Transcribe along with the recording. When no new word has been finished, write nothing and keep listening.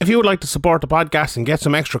If you would like to support the podcast and get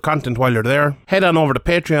some extra content while you're there, head on over to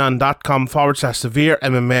patreon.com/Severe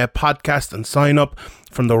MMA podcast and sign up.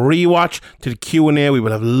 From the rewatch to the Q&A, we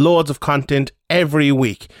will have loads of content every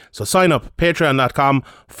week. So sign up,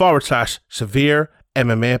 patreon.com/Severe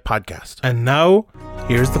MMA podcast. And now,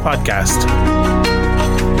 here's the podcast.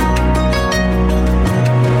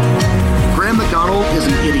 Graham McDonald is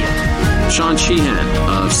an idiot. Sean Sheehan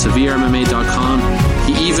of SevereMMA.com.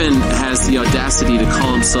 He even has the audacity to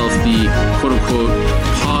call himself the quote-unquote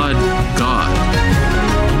pod god.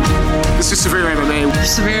 This is Severe MMA.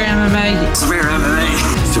 Severe MMA. Severe MMA.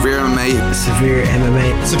 Severe MMA. Severe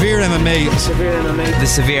MMA. Severe MMA. Severe MMA. The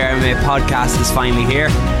Severe MMA podcast is finally here.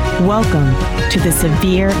 Welcome to the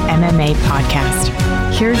Severe MMA podcast.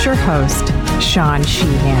 Here's your host, Sean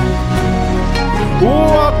Sheehan.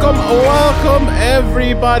 Welcome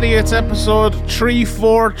everybody. It's episode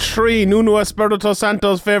 343, Nuno Espirito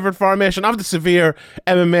Santo's favourite formation of the Severe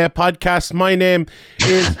MMA podcast. My name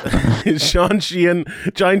is Sean Sheehan,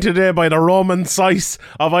 joined today by the Roman Sice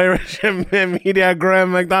of Irish MMA Media,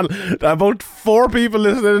 Graham McDonald. About 4 people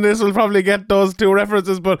listening to this will probably get those 2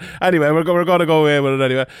 references, but anyway, we're going to go away with it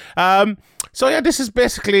anyway. So yeah, this is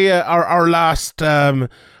basically our last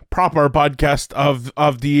proper podcast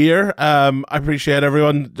of the year. I appreciate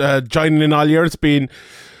everyone joining in all year. It's been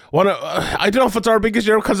I don't know if it's our biggest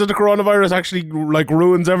year because of the coronavirus actually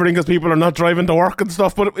ruins everything because people are not driving to work and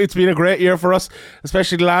stuff, but it's been a great year for us,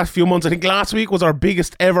 especially the last few months. I think last week was our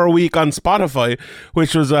biggest ever week on Spotify,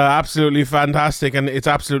 which was absolutely fantastic, and it's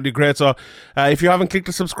absolutely great. So if you haven't clicked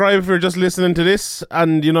to subscribe, if you're just listening to this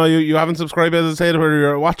and you haven't subscribed, as I said, whether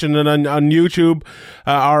you're watching it on YouTube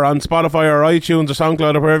or on Spotify or iTunes or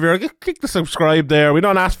SoundCloud or wherever you're, click to subscribe there. We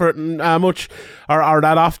don't ask for it much or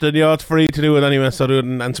that often. It's free to do it anyway, so do it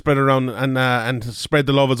and spread it around and spread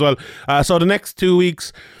the love as well. So the next 2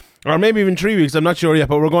 weeks, or maybe even 3 weeks, I'm not sure yet,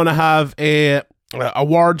 but we're going to have a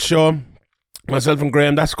award show. Myself and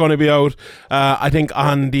Graham, that's going to be out I think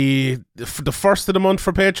on the first of the month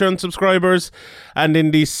for Patreon subscribers, and in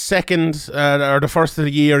the second or the first of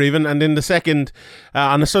the year even, and in the second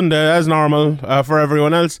on a Sunday as normal for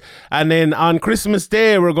everyone else. And then on Christmas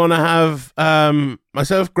Day we're going to have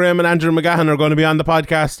myself, Graham and Andrew McGahan are going to be on the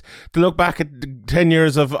podcast to look back at 10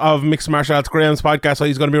 years of Mixed Martial Arts, Graham's podcast, so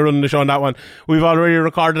he's going to be running the show on that one. We've already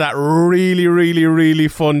recorded that really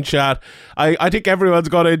fun chat. I think everyone's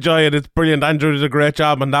going to enjoy it. It's brilliant. Andrew did a great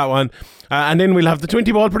job on that one. And then we'll have the 20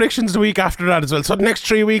 ball predictions the week after that as well. So the next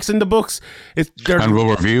 3 weeks in the books. And we'll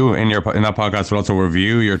review in that podcast. We'll also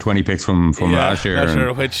review your 20 picks from last year.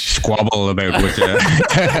 Sure, which squabble about which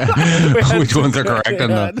ones are correct.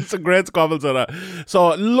 It's a great squabble to that.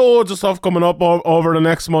 So loads of stuff coming up over the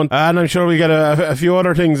next month, and I'm sure we get a few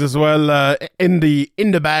other things as well in the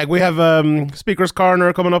bag. We have Speaker's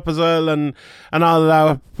Corner coming up as well, and all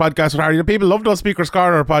that podcast with Harry. People love those Speaker's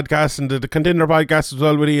Corner podcasts and the Contender podcast as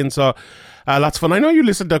well with Ian. So lots of fun. I know you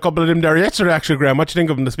listened to a couple of them there yesterday, actually, Graham. What do you think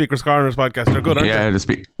of them, the Speaker's Corners podcast? They're good, aren't they?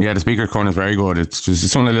 The Speaker's Corner is very good. It's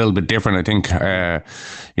something a little bit different. I think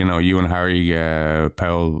you and Harry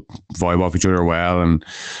Powell vibe off each other well, and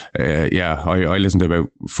I listened to about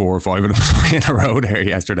 4 or 5 of them in a row there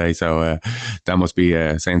yesterday, so that must be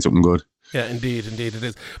saying something good. Yeah, indeed it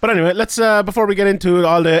is. But anyway, let's before we get into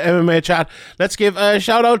all the MMA chat, let's give a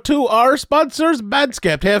shout out to our sponsors,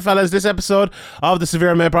 Manscaped. Hey fellas, this episode of the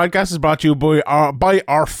Severe MMA podcast is brought to you by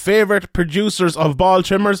our favourite producers of ball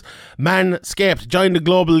trimmers, Manscaped. Join the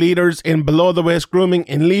global leaders in below the waist grooming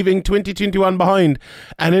in leaving 2021 behind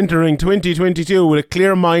and entering 2022 with a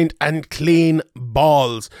clear mind and clean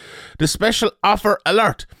balls. The special offer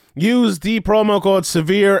alert: use the promo code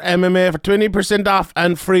SevereMMA for 20% off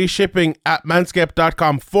and free shipping at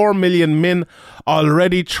manscaped.com. 4 million men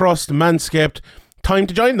already trust Manscaped. Time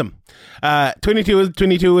to join them.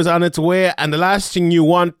 2022 is on its way, and the last thing you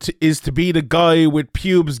want is to be the guy with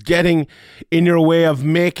pubes getting in your way of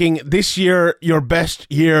making this year your best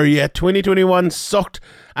year yet. 2021 sucked,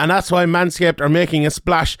 and that's why Manscaped are making a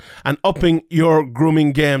splash and upping your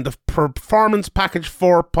grooming game. The Performance Package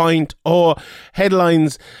 4.0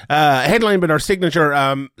 headlined by their signature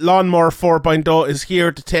Lawnmower 4.0 is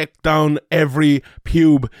here to take down every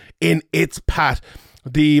pube in its path.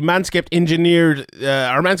 The Manscaped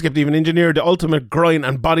even engineered the ultimate groin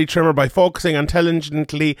and body trimmer by focusing on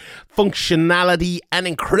intelligently functionality and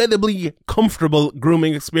incredibly comfortable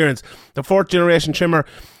grooming experience. The 4th generation trimmer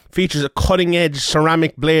features a cutting-edge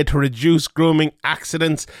ceramic blade to reduce grooming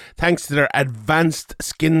accidents thanks to their advanced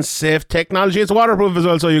skin-safe technology. It's waterproof as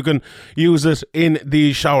well, so you can use it in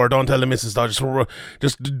the shower. Don't tell the missus though. Just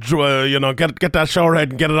get that shower head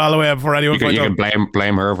and get it all the way up before anyone finds out. You can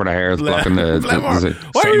blame her for the hairs blocking the.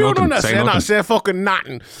 Why are you doing that? Say fucking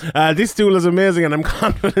nothing. This tool is amazing, and I'm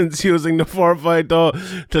confident using the Fortified though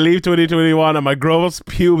to leave 2021 and my gross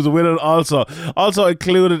pubes with it also. Also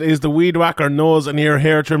included is the Weed Whacker nose and ear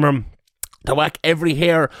hair trimmer to whack every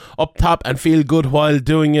hair up top and feel good while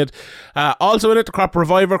doing it. Also in it, the Crop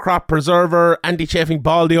Reviver, Crop Preserver, Anti-Chafing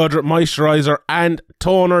Ball Deodorant, Moisturizer and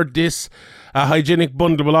Toner. This hygienic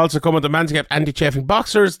bundle will also come with the Manscaped Anti-Chafing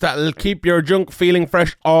Boxers that'll keep your junk feeling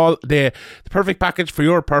fresh all day. The perfect package for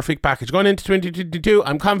your perfect package. Going into 2022,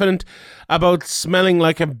 I'm confident about smelling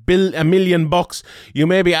like a million bucks. You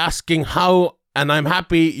may be asking how, and I'm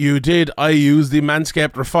happy you did. I use the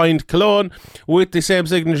Manscaped Refined Cologne with the same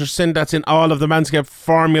signature scent that's in all of the Manscaped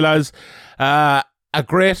formulas. A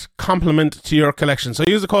great compliment to your collection. So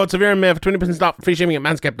use the code SEVEREMMA for 20% off free shipping at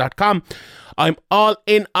manscaped.com. I'm all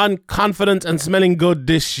in on confident and smelling good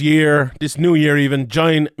this year, this new year even.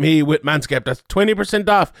 Join me with Manscaped. That's 20%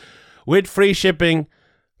 off with free shipping.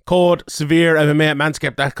 Code SEVEREMMA at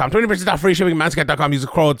manscaped.com. 20% off free shipping at manscaped.com. Use the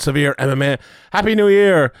code SEVEREMMA. Happy New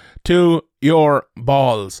Year to your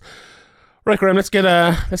balls. Right, Graham, let's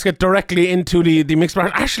get directly into the mixed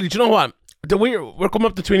bag. Actually, do you know what? We're coming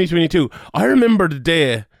up to 2022. I remember the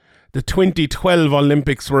day the 2012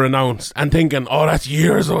 Olympics were announced and thinking, oh, that's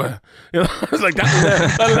years away. You know, I was like,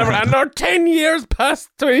 that'll never, and they're 10 years past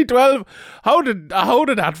 2012. How did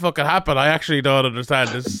that fucking happen? I actually don't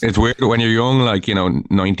understand this. It's weird when you're young, like,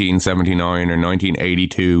 1979 or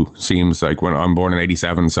 1982 seems like, when I'm born in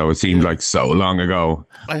 87, so it seems like so long ago.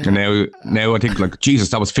 And now I think, like,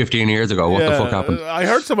 Jesus, that was 15 years ago. What the fuck happened? I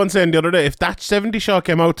heard someone saying the other day, if that 70 show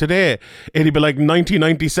came out today, it'd be like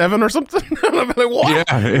 1997 or something. And I'd be like, what?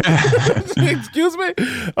 Yeah. Excuse me?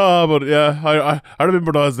 But yeah, I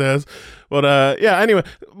remember those days. But anyway,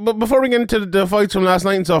 but before we get into the fights from last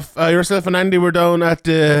night and stuff, yourself and Andy were down at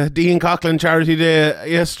the Ian Coughlin Charity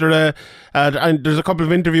Day yesterday. And there's a couple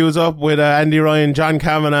of interviews up with Andy Ryan, John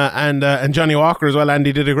Kavanagh and Johnny Walker as well.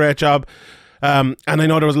 Andy did a great job. And I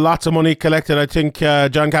know there was lots of money collected. I think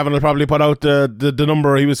John Kavanagh will probably put out the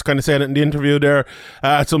number. He was kind of saying it in the interview there.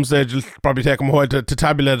 At some stage, it'll probably take him a while to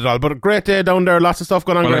tabulate it all. But a great day down there. Lots of stuff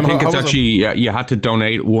going on. Well, I think it's actually, you had to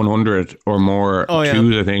donate 100 or more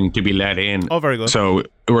to the thing to be let in. Oh, very good. So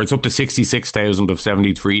it's up to 66,000 of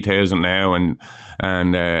 73,000 now. And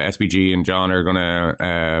SBG and John are going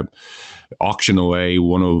to auction away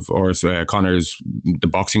one of Connor's the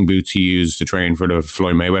boxing boots he used to train for the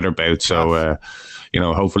Floyd Mayweather bout. So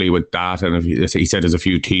hopefully with that, and he said there's a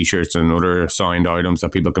few t-shirts and other signed items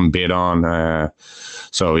that people can bid on.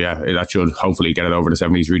 So yeah, that should hopefully get it over to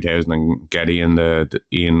 73,000 and get Ian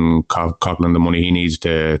Coughlin the money he needs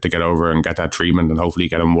to get over and get that treatment and hopefully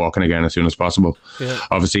get him walking again as soon as possible. Yeah.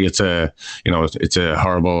 Obviously, it's a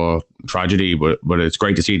horrible tragedy, but it's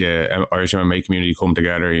great to see the Irish MMA community come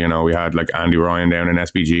together. We had like Andy Ryan down in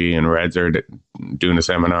SBG and Reds are doing a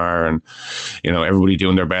seminar, and everybody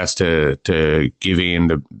doing their best to give Ian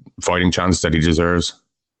the fighting chance that he deserves.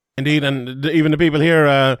 Indeed, and even the people here,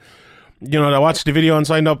 that watched the video and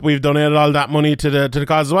signed up, we've donated all that money to the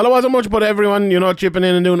cause as well. It wasn't much, but everyone, chipping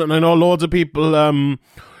in and doing it. And I know loads of people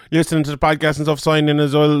listening to the podcast and stuff signed in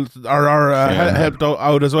as well, or helped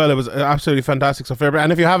out as well. It was absolutely fantastic stuff.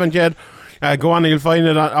 And if you haven't yet, go on and you'll find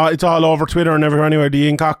it. It's all over Twitter and everywhere anyway. The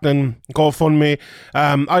Ian Coughlin GoFundMe.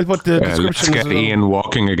 I'll put the description. Let's get Ian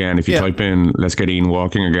walking again. If you type in "let's get Ian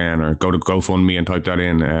walking again" or go to GoFundMe and type that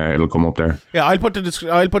in, it'll come up there. Yeah, I'll put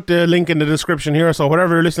the link in the description here. So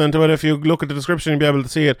whatever you're listening to it, if you look at the description, you'll be able to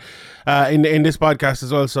see it in this podcast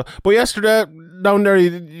as well. So, but yesterday down there,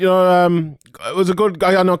 it was a good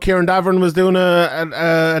guy. I know Kieran Davern was doing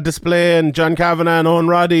a display, and John Kavanagh and Owen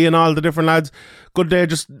Roddy and all the different lads. Good day,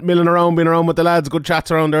 just milling around, being around with the lads. Good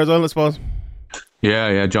chats around there as well, I suppose.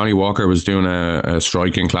 Yeah. Johnny Walker was doing a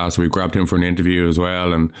striking class. We grabbed him for an interview as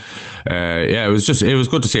well, and it was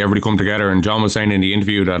good to see everybody come together. And John was saying in the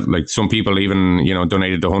interview that like some people even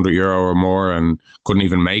donated €100 or more and couldn't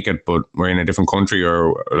even make it, but were in a different country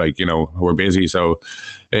or were busy. So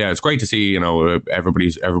yeah, it's great to see,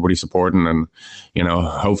 everybody's supporting, and,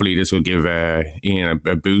 hopefully this will give Ian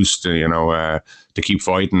a boost, to keep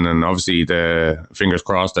fighting. And obviously the fingers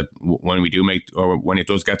crossed that when we do when it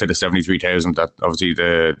does get to the 73,000, that obviously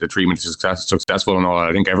the treatment is successful and all.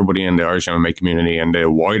 I think everybody in the Irish MMA community and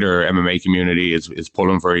the wider MMA community is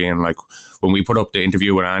pulling for Ian. Like when we put up the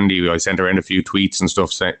interview with Andy, I sent around a few tweets and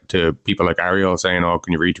stuff to people like Ariel saying, "Oh,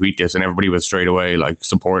 can you retweet this?" And everybody was straight away like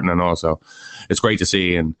supporting and all. So it's great to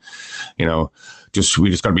see. And we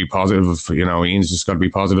just got to be positive. Ian's just got to be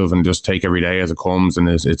positive and just take every day as it comes. And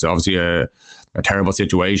it's obviously a terrible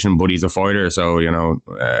situation, but he's a fighter. So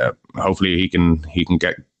hopefully he can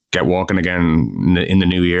get walking again in the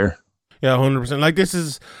new year. Yeah, 100%. Like this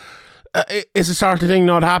is. It's a sort of thing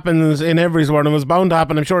that happens in every sport, and it was bound to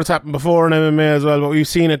happen. I'm sure it's happened before in MMA as well, but we've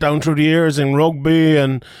seen it down through the years in rugby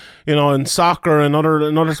and in soccer and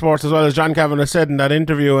other sports as well, as John Kavanagh said in that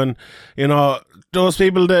interview. And those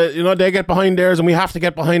people that they get behind theirs, and we have to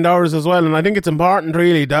get behind ours as well. And I think it's important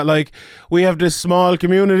really that like we have this small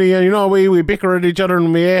community, and we bicker at each other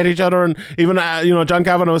and we hate each other, and even John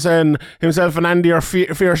Kavanagh was saying himself and Andy are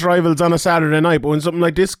fierce rivals on a Saturday night, but when something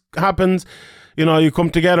like this happens, you come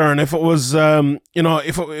together. And if it was,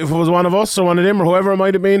 if it was one of us or one of them or whoever it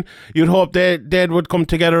might have been, you'd hope they would come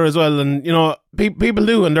together as well. And, people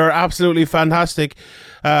do, and they're absolutely fantastic.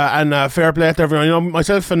 And fair play to everyone.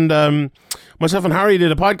 Myself and Harry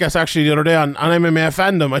did a podcast actually the other day on MMA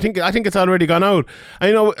fandom. I think it's already gone out.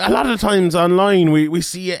 And, a lot of the times online we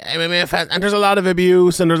see MMA fans, and there's a lot of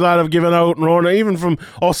abuse and there's a lot of giving out and running, even from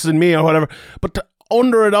us and me or whatever. But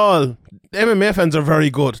under it all, MMA fans are very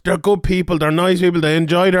good. They're good people. They're nice people. They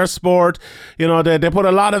enjoy their sport. They put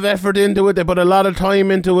a lot of effort into it. They put a lot of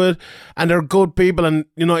time into it, and they're good people. And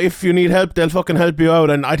if you need help, they'll fucking help you out.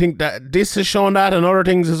 And I think that this has shown that, and other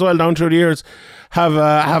things as well down through the years have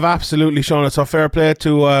absolutely shown it. So fair play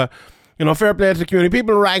to fair play to the community.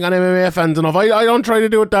 People rag on MMA fans enough. I don't try to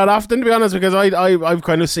do it that often, to be honest, because I've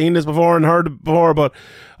kind of seen this before and heard it before, but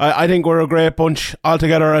I think we're a great bunch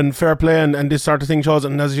altogether, and fair play, and this sort of thing shows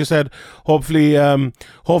it. And as you said, hopefully Ian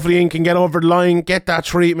can get over the line, get that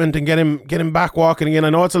treatment, and get him back walking again.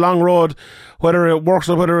 I know it's a long road, whether it works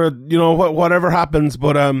or whether whatever happens,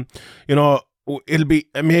 but it'll be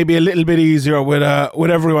maybe a little bit easier with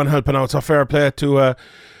everyone helping out. So fair play to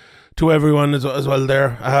everyone as well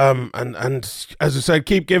there. And as I said,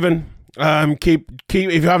 keep giving. Keep.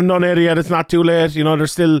 If you haven't done it yet, it's not too late.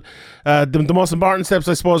 There's still the most important steps,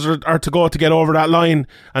 I suppose, are to go to get over that line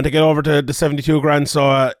and to get over to the 72 grand.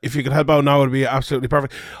 So if you could help out now, it would be absolutely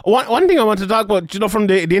perfect. One thing I want to talk about, from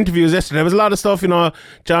the interviews yesterday, there was a lot of stuff.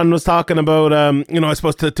 John was talking about, I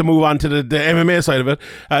suppose to move on to the MMA side of it.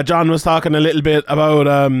 John was talking a little bit about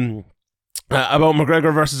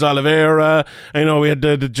McGregor versus Oliveira. We had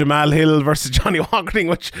the Jamal Hill versus Johnny Walker thing,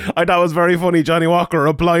 which I thought was very funny. Johnny Walker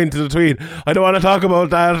replying to the tweet, "I don't want to talk about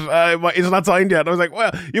that. It's not signed yet." And I was like,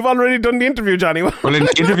 "Well, you've already done the interview, Johnny." Well, in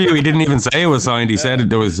the interview, he didn't even say it was signed. He said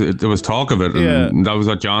there was talk of it, and that was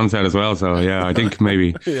what John said as well. So yeah, I think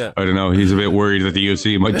maybe I don't know. He's a bit worried that the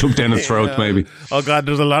UFC might jump down his throat, maybe. Oh God,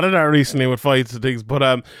 there's a lot of that recently with fights and things. But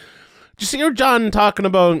did you see your John talking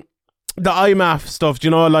about the IMAF stuff?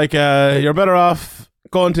 You're better off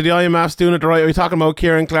going to the IMAFs, doing it the right way. We're talking about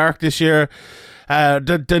Kieran Clark this year,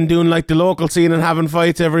 than doing like the local scene and having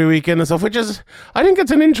fights every weekend and stuff, which is, I think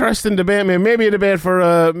it's an interesting debate. Maybe a debate for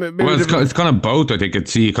it's kind of both. I think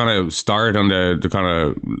you kind of start on the kind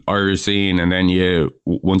of Irish scene, and then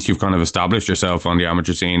once you've kind of established yourself on the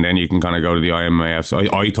amateur scene, then you can kind of go to the IMAF. So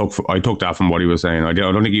I took that from what he was saying. I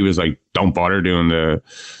don't think he was like, don't bother doing the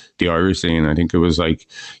Irish scene. I think it was like,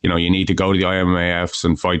 you need to go to the IMAFs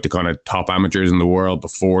and fight the kind of top amateurs in the world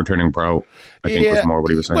before turning pro. I think was more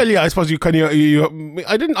what he was saying. Well, yeah, I suppose you can.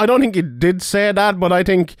 I don't think he did say that, but I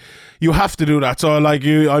think you have to do that. So,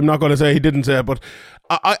 I'm not going to say he didn't say it, but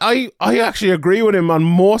I actually agree with him on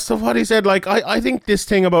most of what he said. I think this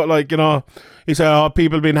thing about he said,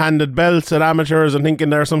 people being handed belts at amateurs and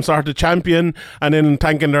thinking they're some sort of champion, and then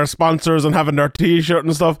thanking their sponsors and having their t-shirt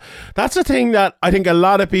and stuff. That's a thing that I think a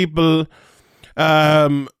lot of people,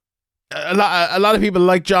 a lot of people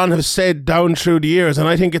like John have said down through the years, and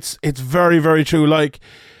I think it's very, very true.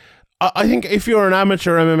 I think if you're an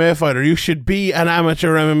amateur MMA fighter, you should be an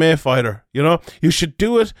amateur MMA fighter. You should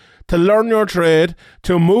do it to learn your trade,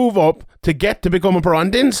 to move up, to get to become a pro,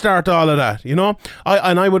 and then start all of that.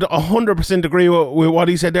 I would 100% agree with what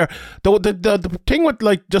he said there. The thing with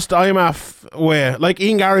just IMAF way,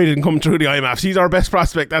 Ian Garry didn't come through the IMAFs. He's our best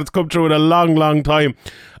prospect that's come through in a long, long time.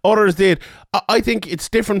 Others did. I think it's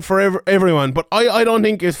different for everyone, but I don't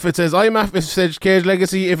think if it says IMAF, if it says Cage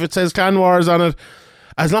Legacy, if it says Clan Wars on it,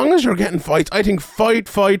 as long as you're getting fights, I think fight.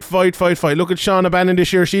 Look at Shauna Bannon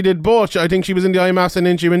this year. She did both. I think she was in the IMAFs and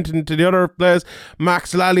then she went into the other place.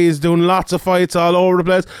 Max Lally is doing lots of fights all over the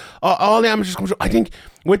place. All the amateurs come through. I think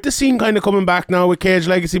with the scene kind of coming back now with Cage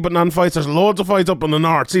Legacy putting on fights, there's loads of fights up in the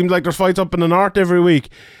north. Seems like there's fights up in the north every week.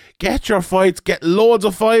 Get your fights. Get loads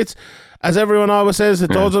of fights. As everyone always says,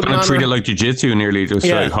 it doesn't matter. Treat it like jiu-jitsu nearly, just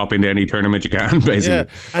like hop into any tournament you can, basically. Yeah,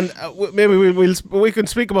 and maybe we can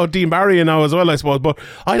speak about Dean Barry now as well, I suppose. But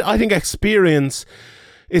I think experience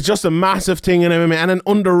is just a massive thing in MMA and an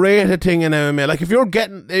underrated thing in MMA. Like if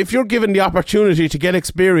you're given the opportunity to get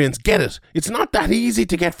experience, get it. It's not that easy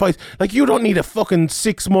to get fights. Like you don't need a fucking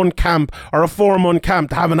 6-month camp or a 4-month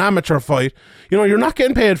camp to have an amateur fight. You know, you're not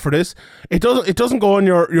getting paid for this. It doesn't go on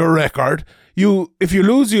your record. If you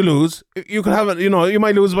lose, you lose. You could have it, you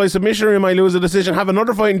might lose by submission or you might lose a decision. Have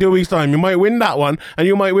another fight in 2 weeks' time. You might win that one and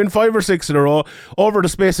you might win 5 or 6 in a row. Over the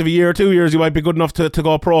space of a year or 2 years, you might be good enough to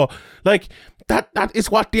go pro. Like, that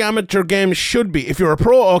is what the amateur game should be. If you're a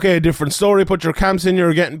pro, okay, different story. Put your camps in,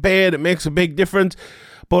 you're getting paid. It makes a big difference.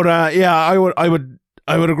 But I would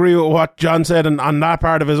agree with what John said on that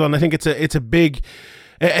part of his own. I think it's a big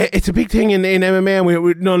thing in MMA, and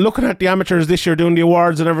we're looking at the amateurs this year doing the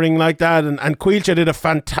awards and everything like that, and Quilcha did a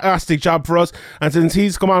fantastic job for us, and since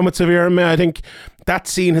he's come on with Severe MMA, I think that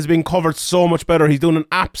scene has been covered so much better. He's doing an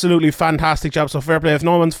absolutely fantastic job, so fair play. If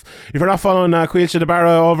you're not following Quilcha de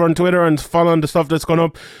Barra over on Twitter and following the stuff that's gone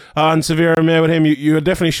up on Severe MMA with him, you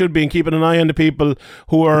definitely should be, and keeping an eye on the people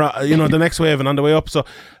who are the next wave and on the way up. So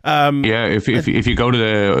if you go to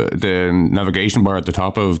the navigation bar at the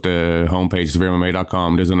top of the homepage,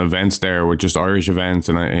 severemma.com, there's an events there with just Irish events,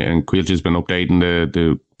 and Quilcha's been updating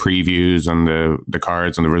the previews and the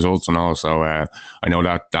cards and the results and all. So I know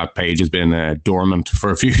that page has been dormant for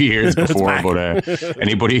a few years before, but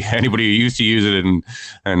anybody who used to use it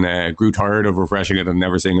and grew tired of refreshing it and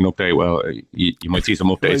never seeing an update, well, you might see some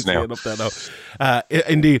updates now.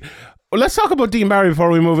 Indeed. Well, let's talk about Dean Barry before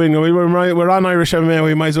we move in. We're on Irish MMA.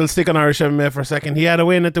 We might as well stick on Irish MMA for a second. He had a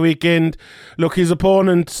win at the weekend. Look, his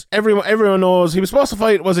opponent, everyone knows, he was supposed to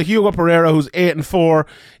fight was a Hugo Pereira, who's 8-4.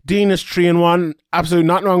 Dean is 3-1. Absolutely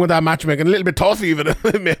nothing wrong with that matchmaking. A little bit tough even,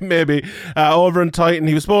 maybe, over in Titan.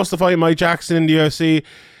 He was supposed to fight Mike Jackson in the UFC.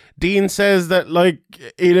 Dean says that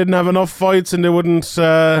he didn't have enough fights and they wouldn't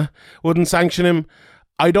sanction him.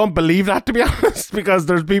 I don't believe that, to be honest, because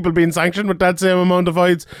there's people being sanctioned with that same amount of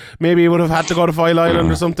fights. Maybe he would have had to go to File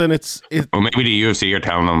Island or something. Well, maybe the UFC are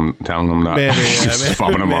telling them that. Maybe, just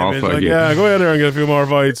fobbing them off. Go ahead there and get a few more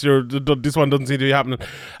fights. This one doesn't seem to be happening.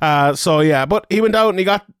 But he went out and he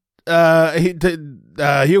got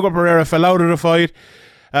Hugo Pereira fell out of the fight.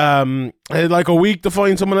 Like a week to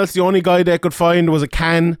find someone else. The only guy they could find was a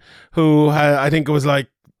Can, who I think it was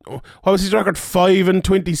what was his record,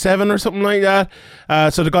 5-27 or something like that.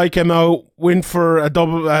 So the guy came out, went for a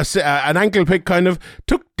double, an ankle pick, kind of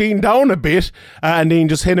took Dean down a bit, and Dean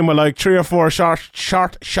just hit him with 3 or 4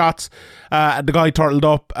 short shots. The guy turtled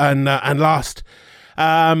up and lost.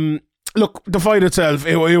 Look, the fight itself,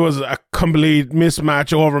 it was a complete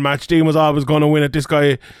mismatch, overmatch. Dean was always going to win it. This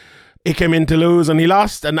guy, he came in to lose and he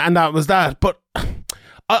lost, and that was that. But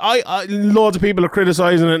I loads of people are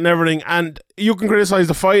criticising it and everything, and you can criticise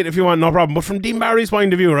the fight if you want, no problem. But from Dean Barry's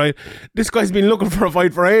point of view, right, this guy's been looking for a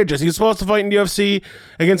fight for ages. He was supposed to fight in the UFC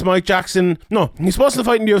against Mike Jackson. No, he's supposed to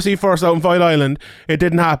fight in the UFC first out in File Island. It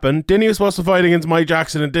didn't happen. Then he was supposed to fight against Mike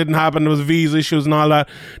Jackson. It didn't happen. There was visa issues and all that.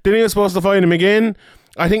 Then he was supposed to fight him again.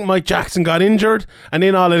 I think Mike Jackson got injured, and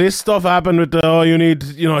then all of this stuff happened with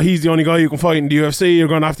he's the only guy you can fight in the UFC, you're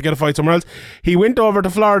going to have to get a fight somewhere else. He went over to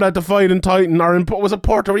Florida to fight in Titan, was it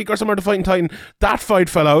Puerto Rico or somewhere to fight in Titan? That fight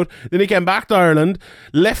fell out. Then he came back to Ireland,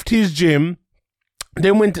 left his gym,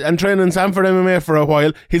 then went and trained in Sanford MMA for a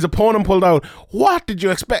while. His opponent pulled out. What did you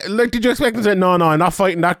expect? Did you expect him to say, no, I'm not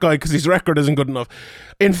fighting that guy because his record isn't good enough?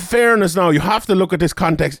 In fairness now, you have to look at this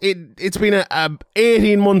context. It's been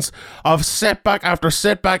 18 months of setback after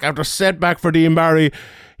setback after setback for Dean Barry.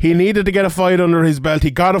 He needed to get a fight under his belt.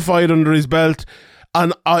 He got a fight under his belt.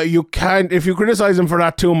 And you can't, if you criticize him for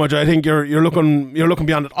that too much, I think you're looking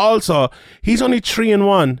beyond it. Also, he's only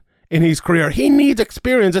 3-1 in his career. He needs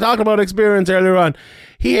experience. I talked about experience earlier on.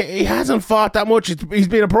 He hasn't fought that much. He's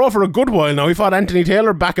been a pro for a good while now. He fought Anthony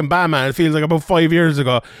Taylor back in Bama, it feels like about 5 years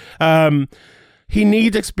ago. He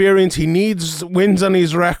needs experience. He needs wins on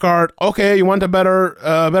his record. Okay, you want a better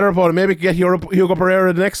opponent. Maybe get Hugo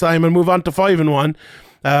Pereira the next time and move on to 5-1.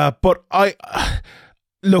 But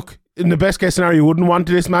look, in the best case scenario, you wouldn't want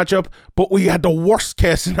this matchup, but we had the worst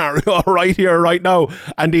case scenario right here, right now.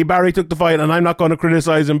 And Dean Barry took the fight, and I'm not going to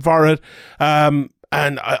criticize him for it.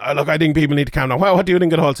 And I think people need to calm down. Well, what do you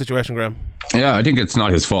think of the whole situation, Graham? Yeah, I think it's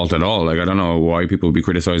not his fault at all. Like, I don't know why people would be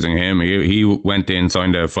criticizing him. He went in,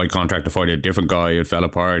 signed a fight contract to fight a different guy. It fell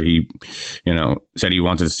apart. He, said he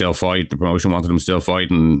wanted to still fight. The promotion wanted him to still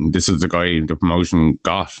fight, and this is the guy the promotion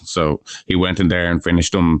got. So he went in there and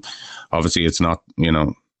finished him. Obviously, it's not,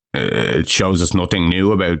 it shows us nothing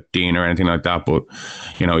new about Dean or anything like that, but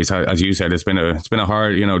he's, as you said, it's been a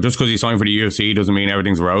hard, just because he signed for the UFC doesn't mean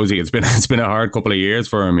everything's rosy. It's been a hard couple of years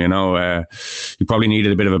for him. He probably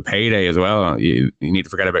needed a bit of a payday as well. You can't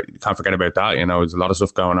forget about that. There's a lot of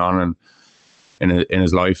stuff going on in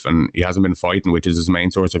his life, and he hasn't been fighting, which is his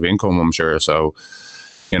main source of income, I'm sure. So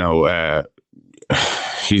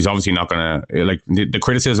he's obviously not going to, like, the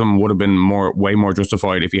criticism would have been way more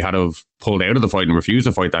justified if he had have pulled out of the fight and refused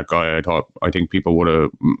to fight that guy. I think people would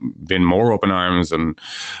have been more up in arms and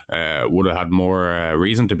would have had more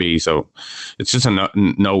reason to be. So it's just a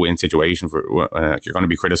no-win situation. You're going to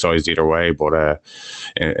be criticised either way, but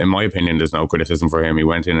in my opinion, there's no criticism for him. He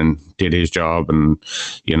went in and did his job, and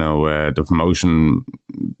the promotion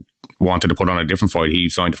wanted to put on a different fight. He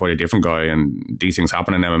signed to fight a different guy, and these things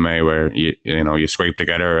happen in MMA where you scrape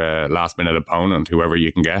together a last minute opponent, whoever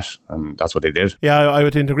you can get, and that's what they did. Yeah, I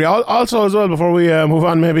would agree. Also, as well, before we move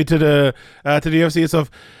on maybe to the UFC stuff,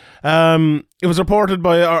 it was reported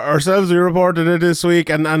by ourselves. We reported it this week,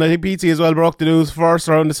 and I think PT as well broke the news first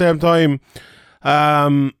around the same time.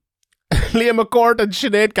 Liam McCourt and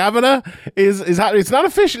Sinead Kavanagh it's not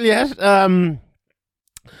official yet.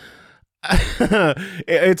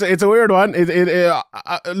 It's a weird one.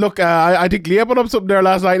 Look, I think Leah put up something there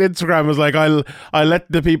last night on Instagram. It was like, I'll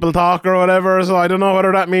let the people talk or whatever. So I don't know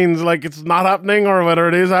whether that means like it's not happening or whether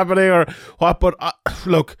it is happening or what. But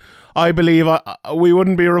look, I believe we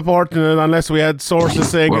wouldn't be reporting it unless we had sources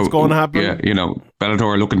saying it's going to happen. Yeah, Bellator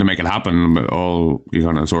are looking to make it happen. All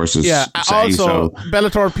sources. Yeah. Say, also,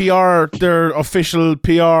 Bellator PR, their official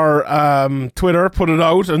PR Twitter put it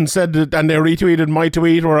out and said that, and they retweeted my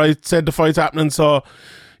tweet where I said the fight's happening. So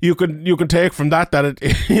you can take from that it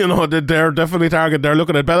that they're definitely targeted. They're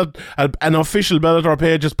looking at an official Bellator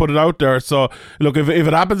page just put it out there. So look, if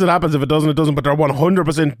it happens, it happens. If it doesn't, it doesn't. But they're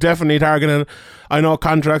 100% definitely targeting. I know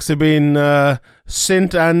contracts have been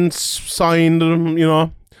sent and signed,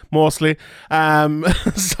 mostly.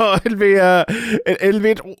 So it'll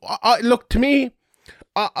be. Look, to me,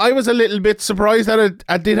 I was a little bit surprised that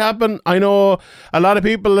it did happen. I know a lot of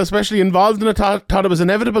people, especially involved in it, thought it was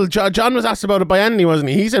inevitable. John was asked about it by Anthony, wasn't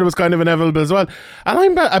he? He said it was kind of inevitable as well. And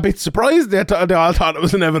I'm a bit surprised they all thought it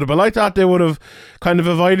was inevitable. I thought they would have kind of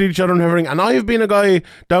avoided each other and everything. And I've been a guy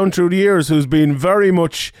down through the years who's been very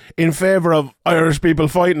much in favour of Irish people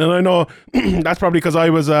fighting. And I know that's probably because I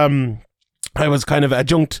was kind of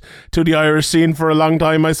adjunct to the Irish scene for a long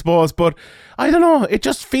time, I suppose. But I don't know. It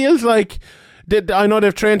just feels like... I know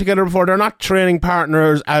they've trained together before. They're not training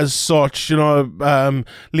partners as such. Leah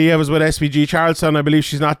was with SBG Charleston. I believe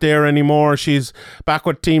she's not there anymore. She's back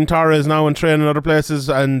with Team Torres now and training other places.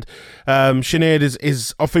 And Sinead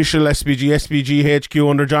is official SBG HQ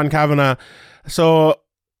under John Kavanagh. So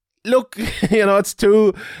look, it's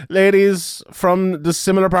two ladies from the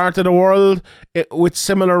similar part of the world with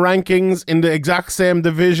similar rankings in the exact same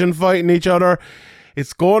division fighting each other.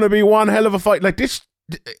 It's going to be one hell of a fight. Like this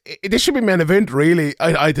should be main event, really.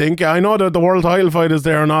 I think. I know that the world title fight is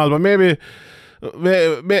there and all, but maybe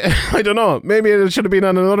I don't know. Maybe it should have been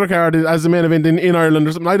on another card as the main event in Ireland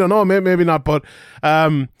or something. I don't know. Maybe not. But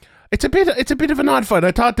it's a bit of an odd fight.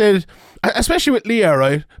 I thought they'd, especially with Leah,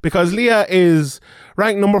 right? Because Leah is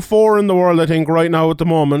ranked number 4 in the world, I think, right now at the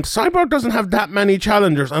moment. Cyborg doesn't have that many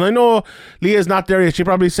challengers, and I know Leah's not there yet. She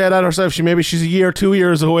probably said that herself. She's a year, 2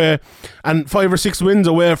 years away, and 5 or 6 wins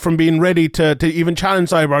away from being ready to even challenge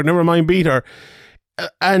Cyborg. Never mind beat her.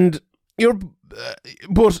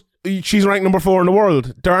 But she's ranked number 4 in the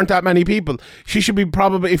world. There aren't that many people. She should be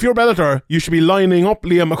probably, if you're Bellator, you should be lining up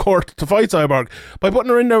Leah McCourt to fight Cyborg by putting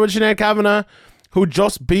her in there with Sinead Kavanagh, who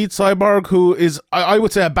just beat Cyborg, who is, I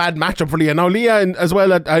would say, a bad matchup for Leah. Now, Leah, as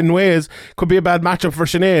well in ways, could be a bad matchup for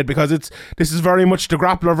Sinead, because this is very much the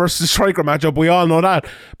grappler versus striker matchup. We all know that.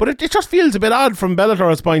 But it just feels a bit odd from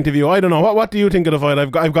Bellator's point of view. I don't know. What do you think of the fight?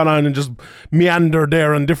 I've gone on and just meandered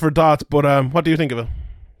there on different thoughts, but what do you think of it?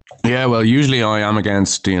 Yeah, well, usually I am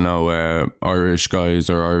against, Irish guys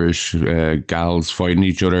or Irish gals fighting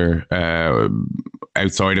each other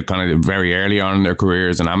outside of kind of very early on in their career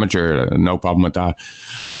as an amateur. No problem with that.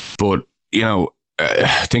 But,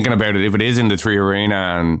 thinking about it, if it is in the 3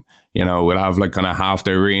 arena and, we'll have like kind of half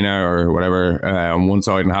the arena or whatever on one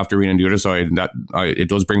side and half the arena on the other side, that it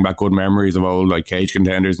does bring back good memories of old like cage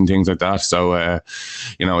contenders and things like that. So,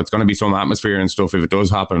 it's going to be some atmosphere and stuff if it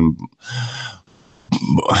does happen.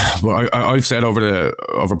 But I've said over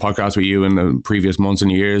podcasts with you in the previous months and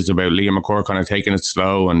years about Leah McCourt kind of taking it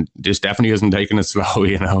slow, and this definitely isn't taking it slow.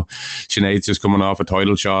 You know, Sinead's just coming off a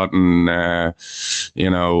title shot, and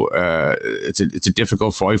it's a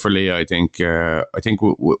difficult fight for Leah. I think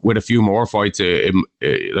with a few more fights, it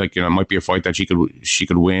might be a fight that she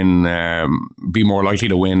could win, be more likely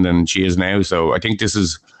to win than she is now. So I think this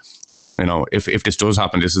is. If this does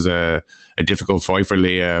happen, this is a difficult fight for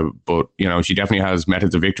Leah, but she definitely has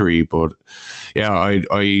methods of victory. But yeah,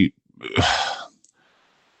 I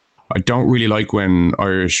don't really like when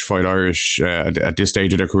Irish fight Irish at this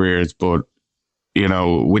stage of their careers. But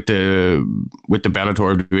with the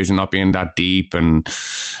Bellator division not being that deep, and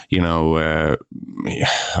I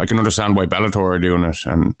can understand why Bellator are doing it,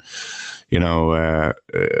 and.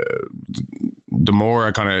 The more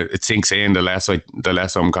it sinks in, the less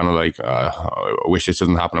I'm kind of like, I wish this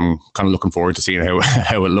doesn't happen. I'm kind of looking forward to seeing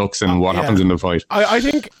how it looks and what happens in the fight. I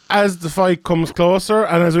think as the fight comes closer,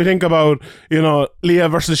 and as we think about, Leah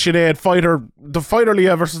versus Sinead, the fighter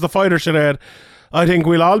Leah versus the fighter Sinead, I think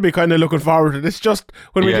we'll all be kind of looking forward to this. Just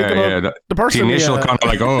when we think about the person, the initial kind of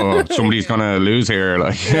like, oh, somebody's gonna lose here,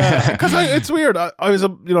 like, because it's weird. I was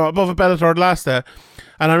above a Bellator last day.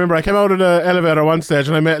 And I remember I came out of the elevator one stage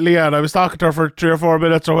and I met Leah, and I was talking to her for 3 or 4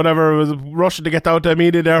 minutes or whatever. I was rushing to get out to a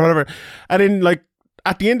media day or whatever. And then,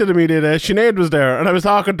 at the end of the media day, Sinead was there, and I was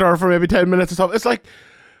talking to her for maybe 10 minutes or something. It's like,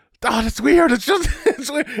 oh, that's weird. It's just,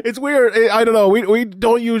 it's weird. I don't know. We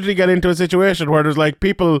don't usually get into a situation where there's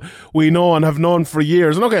people we know and have known for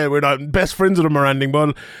years. And okay, we're not best friends with them or anything,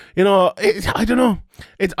 but, I don't know.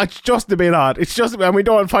 It's just a bit odd. It's just, and we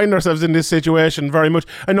don't find ourselves in this situation very much.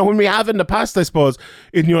 I know when we have in the past, I suppose,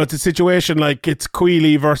 it's a situation like it's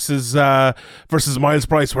Queally versus Miles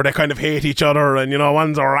Price, where they kind of hate each other, and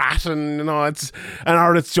one's a rat, and or it's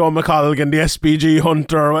Joe McColgan and the SPG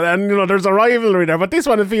Hunter, and there's a rivalry there. But this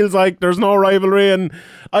one, it feels like there's no rivalry, and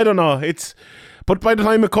I don't know. But by the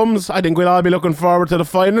time it comes, I think we'll all be looking forward to the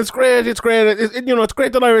fight, and it's great. It's great. It's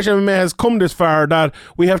great that Irish MMA has come this far, that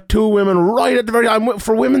we have 2 women right at the very time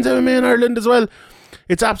for women's MMA in Ireland as well.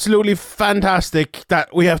 It's absolutely fantastic that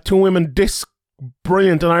we have 2 women this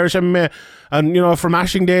brilliant in Irish MMA, and from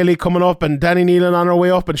Aisling Daly coming up, and Danny Nealon on her way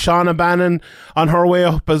up, and Shauna Bannon on her way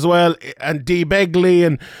up as well, and Dee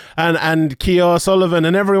Begley and Kia O'Sullivan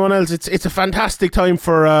and everyone else. It's a fantastic time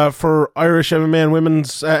for Irish MMA and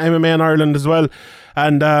women's MMA in Ireland as well.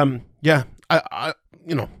 And I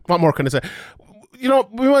what more can I say? We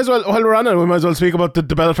might as well, while we're on it, we might as well speak about the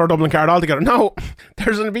Bellator Dublin card altogether. Now,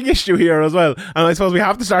 there's a big issue here as well, and I suppose we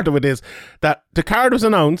have to start it with this, that the card was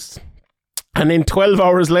announced, and then 12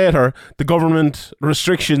 hours later, the government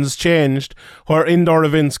restrictions changed, where indoor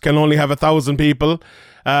events can only have 1,000 people.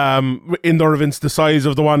 Indoor events the size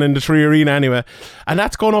of the one in the Tree Arena anyway. And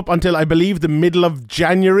that's gone up until, I believe, the middle of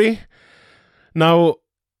January. Now,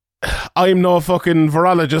 I'm no fucking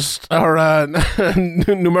virologist or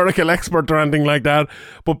numerical expert or anything like that,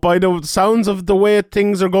 but by the sounds of the way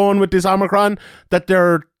things are going with this Omicron, that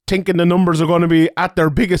they're thinking the numbers are going to be at their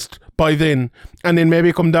biggest by then, and then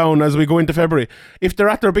maybe come down as we go into February. If they're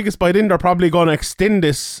at their biggest by then, they're probably going to extend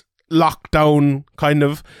this lockdown kind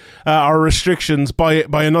of or restrictions by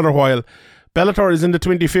another while. Bellator is in the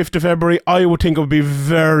 25th of February. I would think it would be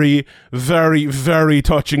very, very, very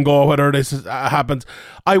touch and go whether this happens.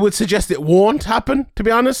 I would suggest it won't happen, to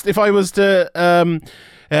be honest, if I was to bet,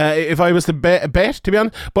 to be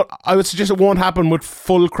honest. But I would suggest it won't happen with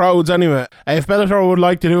full crowds anyway. If Bellator would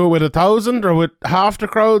like to do it with 1,000 or with half the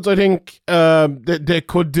crowds, I think they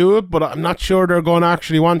could do it, but I'm not sure they're going to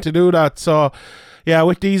actually want to do that. So yeah,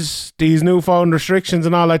 with these newfound restrictions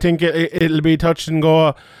and all, I think it'll be touch and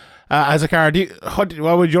go as a card.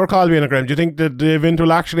 What would your call be in a Graham? Do you think that the event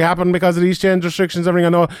will actually happen because of these change restrictions? Everything, I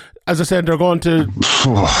know, as I said, they're going to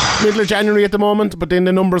middle of January at the moment, but then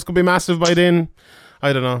the numbers could be massive by then.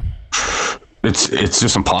 I don't know. It's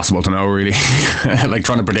just impossible to know, really. Like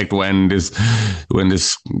trying to predict when this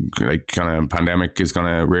like kind of pandemic is going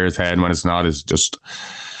to rear its head and when it's not is just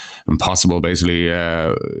impossible. Basically,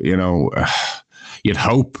 you'd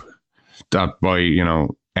hope that by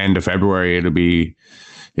end of February it'll be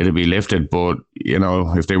lifted, but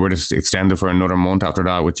if they were to extend it for another month after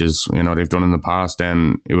that, which is they've done in the past,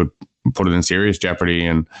 then it would put it in serious jeopardy,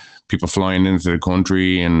 and people flying into the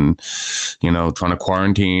country and trying to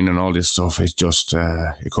quarantine and all this stuff. It's just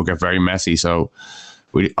it could get very messy. So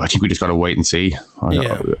I think we just got to wait and see.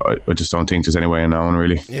 I just don't think there's any way of knowing,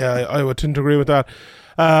 really. Yeah, I would tend to agree with that.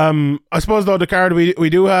 I suppose though the card we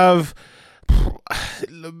do have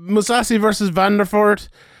Mousasi versus Vanderford.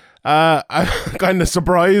 I'm kind of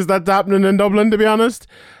surprised that's happening in Dublin, to be honest.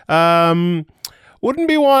 Wouldn't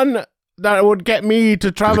be one that would get me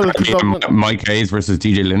to travel to something. Mike Hayes versus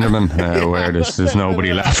DJ Linderman, where there's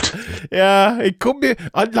nobody left. Yeah, it could be.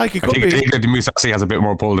 I think Mousasi has a bit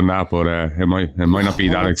more pull than that, but it might not be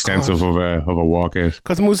that extensive of a walkout.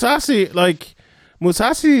 Because Mousasi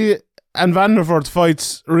and Vandervoort's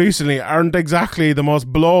fights recently aren't exactly the most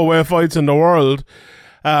blow-away fights in the world.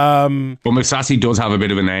 But Mousasi does have a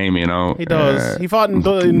bit of a name, you know. He does. He fought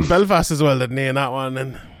in Belfast as well, didn't he, in that one?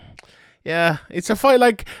 And yeah, it's a fight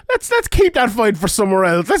like, let's keep that fight for somewhere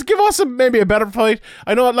else. Let's give us maybe a better fight.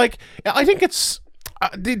 I know, like, I think it's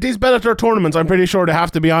these Bellator tournaments, I'm pretty sure they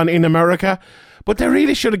have to be on in America, but they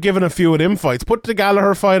really should have given a few of them fights. Put the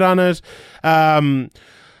Gallagher fight on it.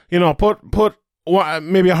 You know, put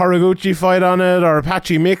maybe a Horiguchi fight on it, or a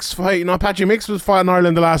Patchy Mix fight. You know, Patchy Mix was fought in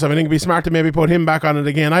Ireland the last time. I think it'd be smart to maybe put him back on it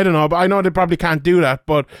again. I don't know, but I know they probably can't do that.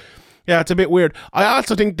 But yeah, it's a bit weird. I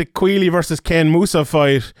also think the Queally versus Ken Musa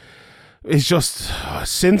fight is just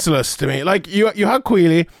senseless to me. Like, you have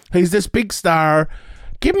Queally, he's this big star.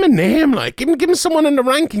 Give him a name, like give him someone in the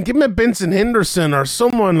ranking. Give him a Benson Henderson or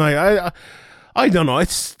someone like I don't know.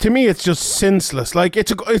 To me, it's just senseless. Like,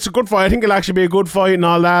 it's a good fight. I think it'll actually be a good fight and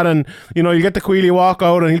all that. And you know, you get the Queally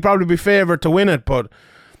walkout, and he'll probably be favoured to win it. But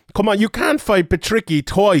come on, you can't fight Patricky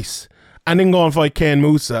twice and then go and fight Ken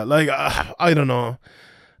Musa. Like, I don't know.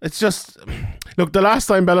 It's just, look, the last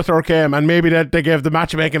time Bellator came, and maybe they gave the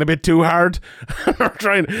matchmaking a bit too hard.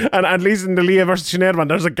 and at least in the Leah versus Sinead one,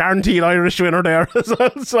 there's a guaranteed Irish winner there as well.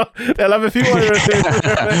 So they'll have a few Irish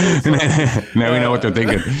winners. Now we know what they're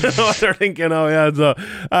thinking. Oh yeah. So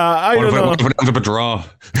I don't know. What if it ends up a draw?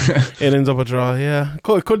 It ends up a draw. Yeah,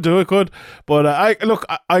 could do it. Could. But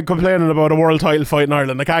I'm complaining about a world title fight in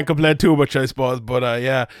Ireland. I can't complain too much, I suppose. But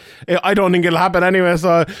yeah, I don't think it'll happen anyway.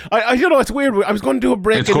 So I you know, it's weird. I was going to do a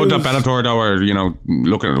break. It's good that Bellator, though, are, you know,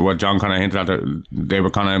 looking at what John kind of hinted at, they were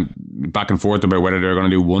kind of back and forth about whether they're going to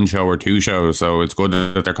do one show or two shows. So it's good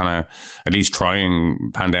that they're kind of at least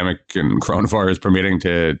trying, pandemic and coronavirus permitting,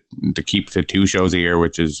 to keep the two shows a year,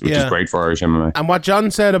 which is great for Irish MMA. And what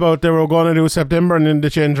John said about they were going to do September and then they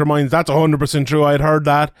changed their minds, that's 100% true. I had heard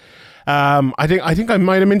that. I think I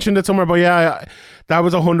might have mentioned it somewhere, but yeah, that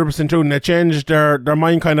was 100% true. And they changed their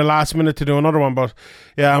mind kind of last minute to do another one. But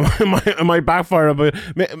yeah, it might backfire. But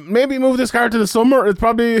maybe move this card to the summer. It's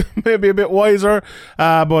probably maybe a bit wiser.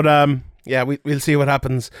 But yeah, we'll see what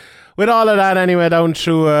happens with all of that anyway down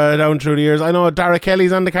through the years. I know Dara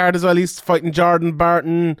Kelly's on the card as well. He's fighting Jordan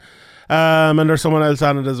Barton. And there's someone else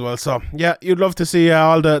on it as well. So yeah, you'd love to see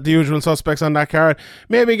all the usual suspects on that card.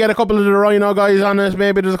 Maybe get a couple of the Rhino guys on it.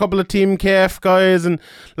 Maybe there's a couple of Team KF guys and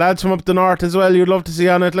lads from up the north as well. You'd love to see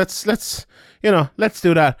on it. Let's do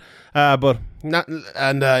that.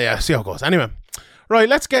 Yeah, see how it goes. Anyway, right,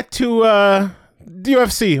 let's get to the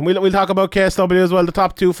UFC. We'll talk about KSW as well. The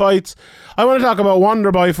top two fights. I want to talk about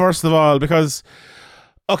Wonderboy first of all, because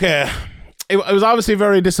okay. It was obviously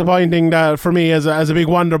very disappointing that for me as a big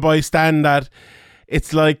Wonderboy stan, that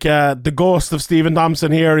it's like the ghost of Stephen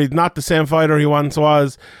Thompson here. He's not the same fighter he once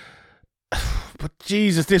was. But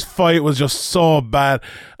Jesus, this fight was just so bad.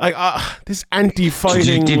 Like this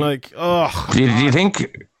anti-fighting, Do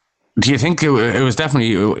you think it was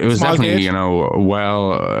definitely gauge? You know, it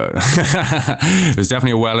was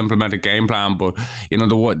definitely a well implemented game plan, but you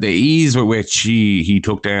know the ease with which he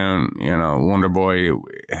took down, you know,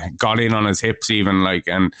 Wonderboy, got in on his hips even, like,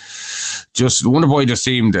 and just Wonderboy just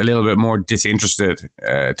seemed a little bit more disinterested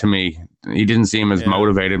to me. He didn't seem as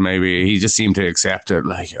motivated. Maybe he just seemed to accept it,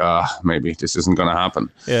 like, maybe this isn't going to happen.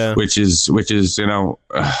 Yeah, which is you know,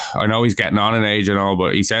 I know he's getting on in age and all,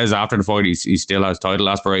 but he says after the fight he still has title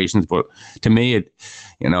aspirations. But to me,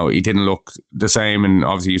 he didn't look the same. And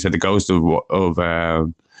obviously, you said the ghost of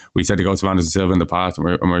we said the ghost of Anderson Silva in the past,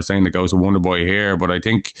 and we're saying the ghost of Wonderboy here. But I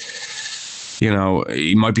think, you know,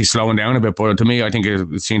 he might be slowing down a bit, but to me, I think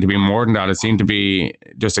it seemed to be more than that. It seemed to be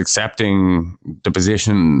just accepting the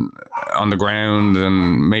position on the ground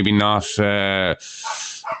and maybe not,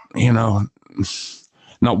 you know,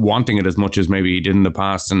 not wanting it as much as maybe he did in the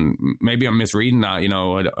past. And maybe I'm misreading that, you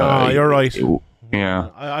know. You're right. Yeah,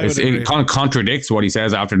 it kind of contradicts what he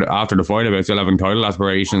says after the fight about still having title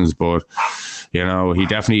aspirations, but you know, he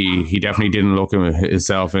definitely didn't look at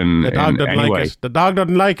himself in the dog doesn't like it. The dog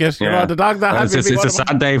doesn't like it. Yeah. You know, the dog that it's a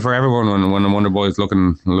sad day for everyone when the Wonderboy's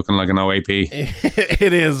looking like an OAP.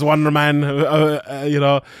 It is Wonder Man. You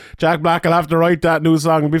know, Jack Black will have to write that new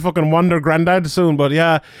song. It'll be fucking Wonder Granddad soon. But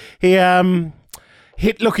yeah, he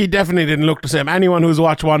definitely didn't look the same. Anyone who's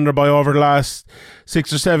watched Wonderboy over the last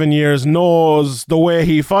 6 or 7 years knows the way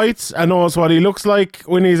he fights and knows what he looks like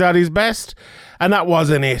when he's at his best, and that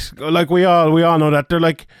wasn't it. Like we all know that. They're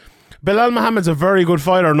like, Bilal Muhammad's a very good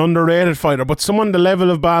fighter, an underrated fighter, but someone the level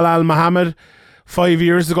of Bilal Muhammad 5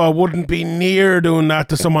 years ago wouldn't be near doing that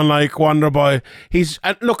to someone like Wonderboy.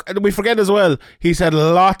 And look, we forget as well, he's had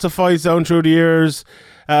lots of fights down through the years.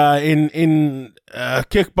 In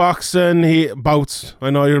kickboxing, bouts. I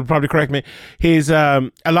know you'll probably correct me. He's a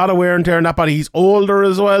lot of wear and tear in that body. He's older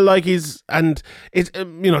as well. And it's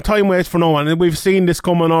time waits for no one. And we've seen this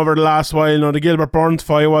coming over the last while. The Gilbert Burns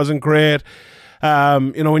fight wasn't great.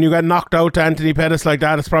 When you get knocked out to Anthony Pettis like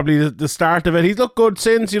that, it's probably the start of it. He's looked good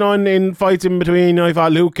since, in fights in between. He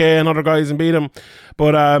fought Luke and other guys and beat him.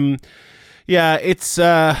 But it's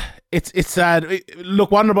sad.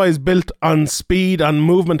 Look, Wonderboy is built on speed, on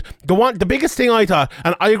movement. The biggest thing I thought,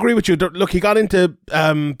 and I agree with you, look, he got into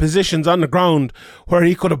positions on the ground where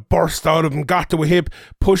he could have burst out of them, got to a hip,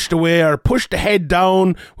 pushed away, or pushed the head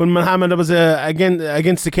down when Muhammad was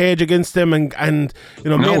against the cage against him, and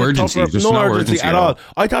no urgency, no urgency at all.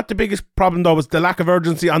 I thought the biggest problem though was the lack of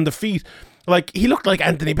urgency on the feet. Like, he looked like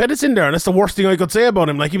Anthony Pettis in there, and that's the worst thing I could say about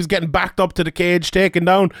him. Like, he was getting backed up to the cage, taken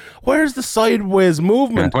down. Where's the sideways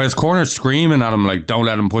movement? Well, his corner's screaming at him, like, don't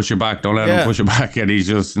let him push you back, don't let him push you back, and he's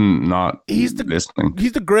just not listening.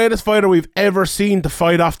 He's the greatest fighter we've ever seen to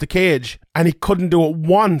fight off the cage, and he couldn't do it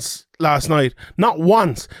once last night. Not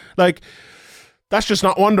once. Like, that's just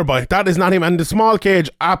not Wonderboy. That is not him. And the small cage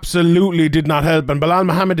absolutely did not help. And Bilal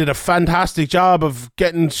Muhammad did a fantastic job of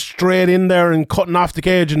getting straight in there and cutting off the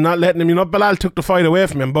cage and not letting him. Bilal took the fight away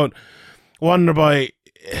from him. But Wonderboy,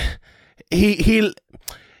 he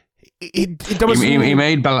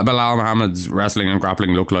made Bilal Muhammad's wrestling and grappling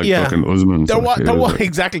look like fucking husbands.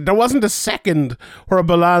 Exactly. There wasn't a second where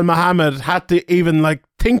Bilal Muhammad had to even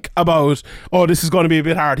think about, this is going to be a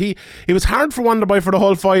bit hard. It was hard for Wonderboy for the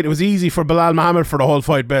whole fight. It was easy for Bilal Muhammad for the whole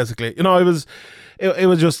fight, basically. It was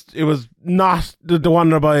not the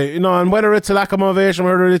Wonderboy, and whether it's a lack of motivation,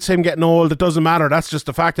 whether it's him getting old, it doesn't matter. That's just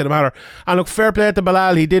the fact of the matter. And look, fair play to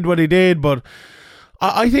Bilal. He did what he did, but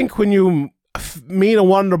I think when you meet a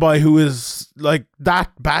Wonderboy who is like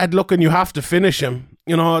that bad looking, you have to finish him.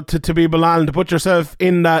 To be Bilal and to put yourself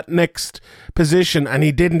in that next position, and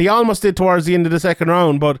he didn't. He almost did towards the end of the second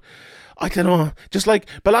round, but I don't know. Just like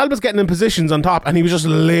Bilal was getting in positions on top, and he was just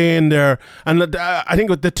laying there. And I think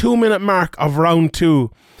with the 2 minute mark of round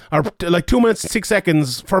 2, or like 2 minutes and 6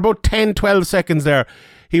 seconds, for about 10-12 seconds there,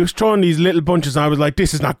 he was throwing these little punches, and I was like,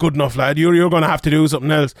 this is not good enough, lad. You're going to have to do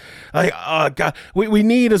something else. Like, oh God. We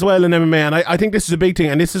need as well in MMA, and I think this is a big thing,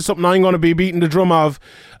 and this is something I'm going to be beating the drum of,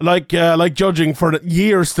 like judging for the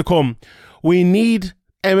years to come. We need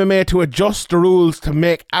MMA to adjust the rules to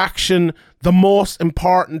make action the most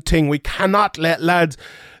important thing. We cannot let lads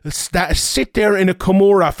sit there in a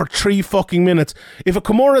Kimura for 3 fucking minutes. If a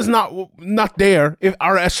Kimura is not there,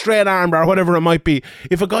 or a straight arm or whatever it might be,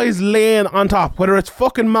 if a guy's laying on top, whether it's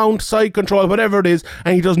fucking mount, side control, whatever it is,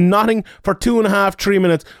 and he does nothing for 2.5-3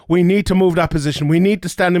 minutes, we need to move that position. We need to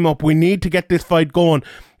stand him up. We need to get this fight going,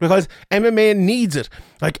 because MMA needs it.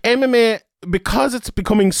 Like, MMA, because it's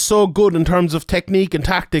becoming so good in terms of technique and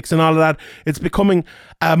tactics and all of that, it's becoming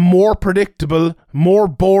a more predictable, more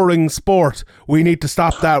boring sport. We need to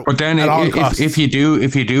stop that. But then if you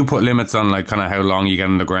do put limits on like kind of how long you get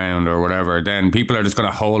on the ground or whatever, then people are just going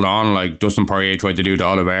to hold on, like Dustin Poirier tried to do to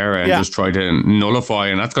Oliveira, and just try to nullify,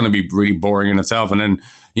 and that's going to be really boring in itself. And then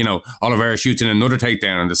Oliveira shoots in another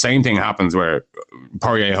takedown, and the same thing happens where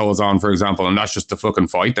Poirier holds on, for example, and that's just the fucking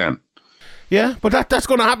fight then. Yeah, but that's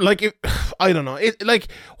going to happen. Like, I don't know.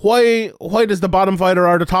 Why does the bottom fighter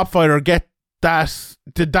or the top fighter get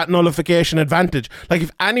that nullification advantage? Like,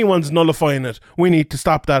 if anyone's nullifying it, we need to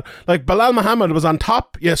stop that. Like, Bilal Muhammad was on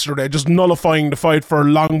top yesterday, just nullifying the fight for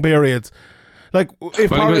long periods. Like,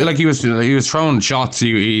 he was throwing shots.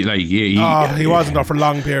 He wasn't up for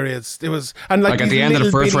long periods. It was, and like at the end of the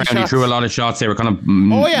first round, he threw a lot of shots. They were kind of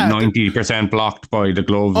 90% blocked by the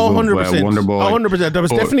gloves. 100%, Wonderboy. 100%. There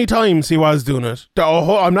was definitely times he was doing it.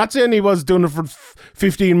 I'm not saying he was doing it for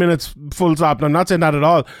 15 minutes full stop. I'm not saying that at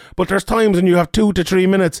all. But there's times when you have 2 to 3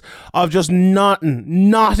 minutes of just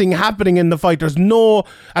nothing happening in the fight. There's no,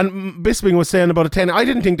 and Bisping was saying about a 10. I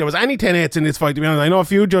didn't think there was any 10-8s in this fight, to be honest. I know a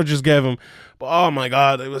few judges gave him. Oh my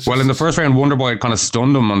God, it was in the first round, Wonderboy kind of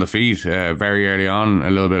stunned him on the feet very early on,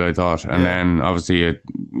 a little bit, I thought, and then obviously it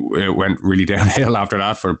went really downhill after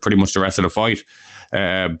that for pretty much the rest of the fight,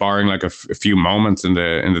 barring like a few moments in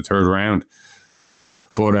the third round.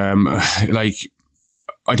 But I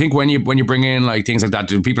think when you bring in like things like that,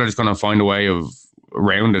 people are just going to find a way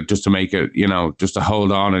around it just to make it, just to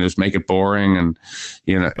hold on and just make it boring, and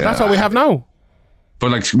but that's what we have now. But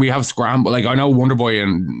like, we have scramble. Like, I know Wonderboy,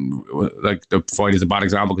 and like the fight is a bad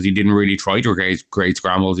example because he didn't really try to create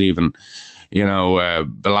scrambles even.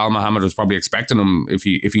 Bilal Muhammad was probably expecting him if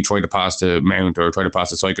he tried to pass to Mount or tried to pass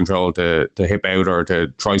to side control to hip out or to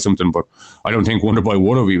try something. But I don't think Wonderboy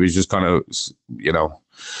would have. He was just kind of,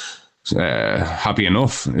 happy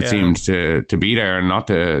enough, it seemed, to be there and not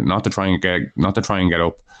to try and get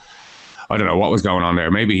up. I don't know what was going on there.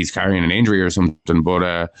 Maybe he's carrying an injury or something.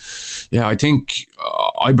 But I think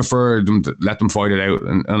I prefer them to let them fight it out,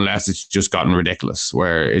 unless it's just gotten ridiculous,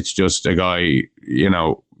 where it's just a guy,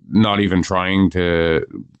 not even trying to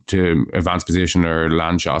advance position or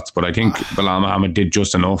land shots. But I think Bilal Muhammad did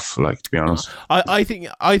just enough, to be honest. I think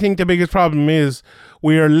the biggest problem is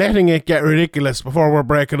we are letting it get ridiculous before we're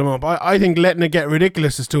breaking them up. I think letting it get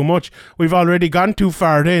ridiculous is too much. We've already gone too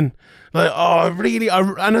far in.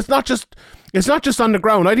 And it's not just on the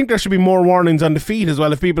ground. I think there should be more warnings on the feet as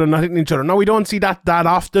well if people are not hitting each other. Now, we don't see that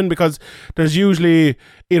often because there's usually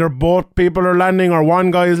either both people are landing or one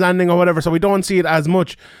guy is landing or whatever, so we don't see it as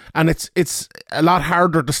much. And it's a lot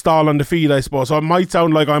harder to stall on the feet, I suppose. So it might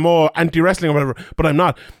sound like I'm anti-wrestling or whatever, but I'm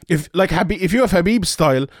not. If you have Habib's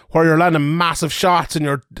style where you're landing massive shots and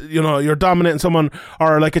you're dominating someone,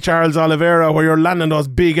 or like a Charles Oliveira where you're landing those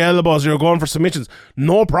big elbows, you're going for submissions,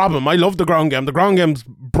 no problem. I love the ground game. The ground game's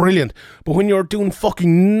brilliant. But when you're doing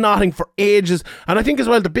fucking nothing for ages, and I think as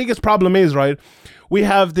well the biggest problem is, right, we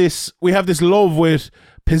have this love with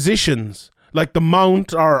positions. Like the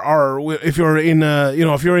mount, or if you're in a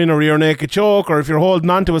rear naked choke, or if you're holding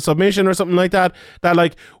on to a submission or something like that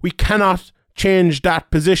like we cannot change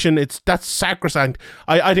that position. That's sacrosanct.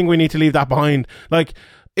 I think we need to leave that behind. Like,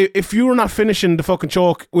 if you're not finishing the fucking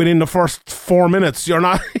choke within the first 4 minutes, you're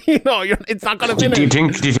not, it's not going to finish.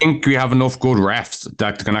 Do you think we have enough good refs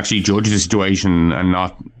that can actually judge the situation and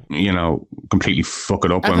not, completely fuck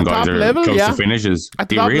it up when guys are close to finishes?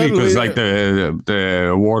 Do you really? Because the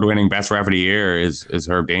award-winning best ref of the year is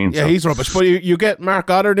Herb Dean. Yeah, he's rubbish. But you get Mark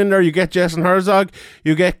Goddard in there, you get Jason Herzog,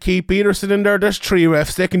 you get Keith Peterson in there. There's 3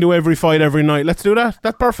 refs. They can do every fight every night. Let's do that.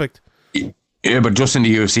 That's perfect. Yeah, but just in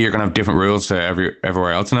the UFC, you're going to have different rules to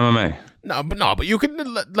everywhere else in MMA. No, but you can,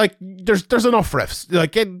 there's enough refs.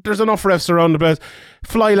 There's enough refs around the place.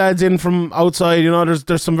 Fly lads in from outside.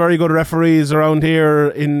 There's some very good referees around here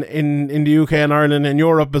in the UK and Ireland and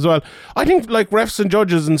Europe as well. I think refs and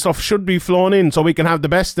judges and stuff should be flown in so we can have the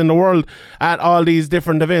best in the world at all these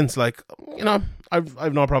different events. I've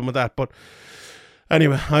no problem with that. But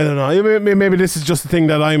anyway, I don't know. Maybe this is just the thing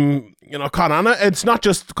that I'm, caught on. It's not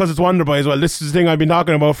just because it's Wonderboy as well. This is the thing I've been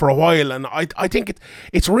talking about for a while, and I think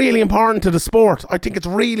it's really important to the sport. I think it's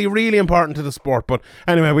really, really important to the sport. But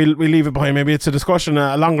anyway, we'll leave it behind. Maybe it's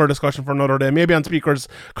a longer discussion for another day. Maybe on Speaker's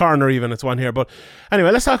Corner even, it's one here. But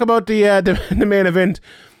anyway, let's talk about the main event.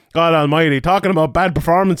 God almighty, talking about bad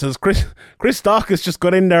performances. Chris Daukaus just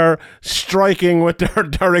got in there striking with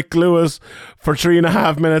Derek Lewis for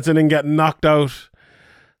 3.5 minutes and then getting knocked out.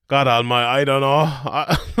 God almighty, I don't know.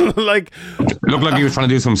 Looked like he was trying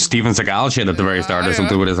to do some Steven Seagal shit at the very start or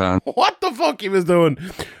something with his hand. What the fuck he was doing?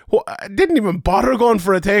 Didn't even bother going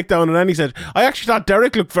for a takedown at any stage. I actually thought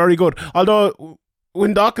Derek looked very good. Although,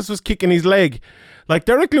 when Daukaus was kicking his leg,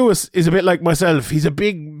 Derek Lewis is a bit like myself. He's a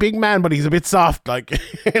big man, but he's a bit soft,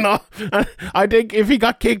 And I think if he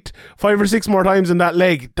got kicked 5 or 6 more times in that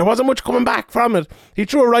leg, there wasn't much coming back from it. He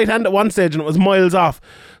threw a right hand at one stage and it was miles off.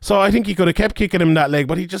 So I think he could have kept kicking him that leg,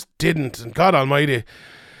 but he just didn't. And God almighty,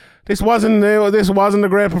 this wasn't a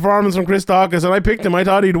great performance from Chris Daukaus, and I picked him. I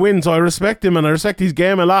thought he'd win, so I respect him and I respect his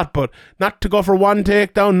game a lot. But not to go for one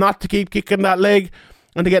takedown, not to keep kicking that leg,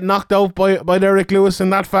 and to get knocked out by Derek Lewis in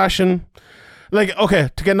that fashion.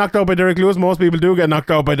 To get knocked out by Derek Lewis, most people do get knocked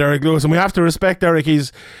out by Derek Lewis, and we have to respect Derek.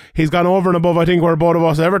 He's gone over and above, I think, where both of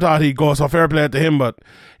us ever thought he'd go, so fair play to him. But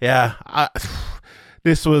yeah,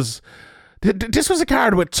 this was a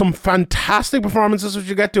card with some fantastic performances, which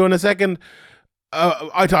you get to in a second.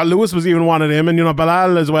 I thought Lewis was even one of them, and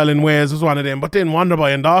Bilal as well in ways was one of them. But then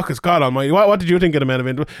Wonderboy and Daukaus, God almighty, what did you think of the main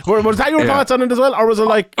event? Was that your thoughts on it as well, or was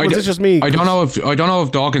it just me? I don't know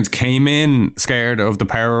if Dawkins came in scared of the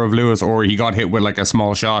power of Lewis, or he got hit with a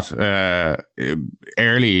small shot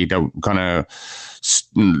early that kind of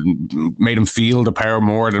made him feel the power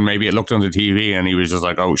more than maybe it looked on the TV, and he was just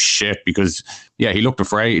like, oh shit, because he looked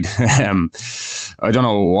afraid. I don't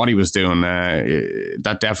know what he was doing.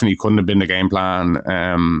 That definitely couldn't have been the game plan.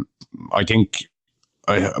 I think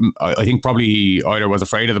probably he either was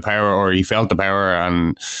afraid of the power or he felt the power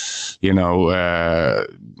and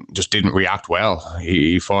just didn't react well.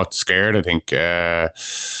 He fought scared, I think.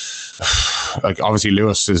 Obviously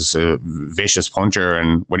Lewis is a vicious puncher,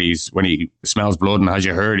 and when he smells blood, and as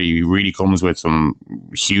you heard, he really comes with some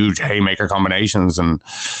huge haymaker combinations, and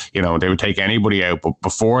they would take anybody out. But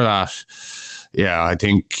before that, yeah, I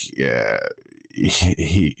think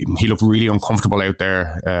he looked really uncomfortable out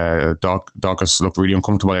there. Daukaus looked really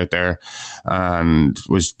uncomfortable out there, and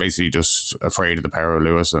was basically just afraid of the power of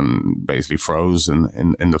Lewis, and basically froze in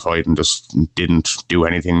the fight and just didn't do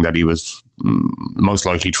anything that he was most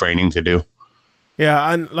likely training to do.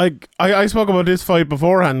 Yeah, and like I spoke about this fight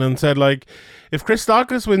beforehand and said, like, if Chris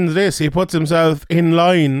Daukaus wins this, he puts himself in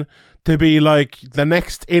line to be like the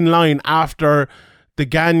next in line after the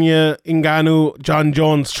Gane, Ngannou, John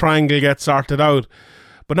Jones triangle gets sorted out.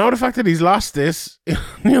 But now the fact that he's lost this,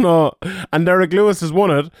 and Derek Lewis has won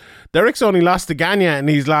it. Derek's only lost to Gane in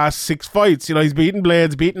his last 6 fights. He's beaten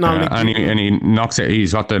Blades, beaten Omnic. And he knocks it.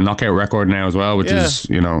 He's got the knockout record now as well, which is,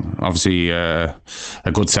 obviously a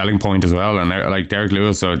good selling point as well. And like Derek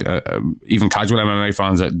Lewis, even casual MMA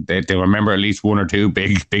fans, they remember at least 1 or 2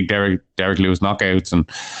 big Derek Lewis knockouts. And,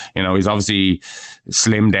 he's obviously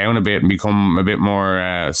slimmed down a bit and become a bit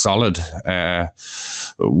more solid.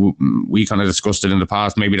 We kind of discussed it in the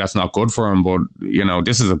past. Maybe that's not good for him, but,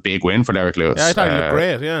 this is a big win for Derek Lewis. Yeah, I thought he looked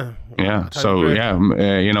great, yeah. Yeah, so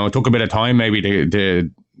it took a bit of time maybe to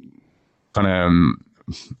kind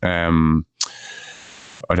of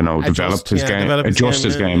develop his game, adjust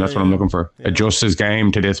his game. That's what I'm looking for. Yeah. Adjust his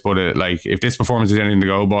game to this, but if this performance is anything to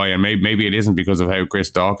go by, and maybe it isn't because of how Chris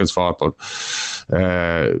Daukaus fought, but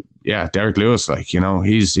Derek Lewis,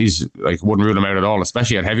 he's like, wouldn't rule him out at all,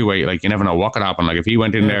 especially at heavyweight. Like, you never know what could happen. Like, if he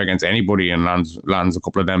went in there against anybody and lands a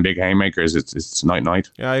couple of them big haymakers, it's night.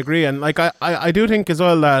 Yeah, I agree, and like I do think as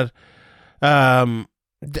well that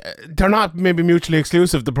they're not maybe mutually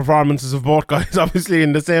exclusive, the performances of both guys, obviously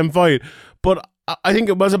in the same fight, but I think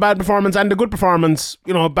it was a bad performance and a good performance.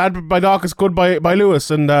 Bad by Daukaus, good by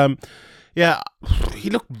Lewis, and he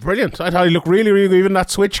looked brilliant. I thought he looked really, really good. Even that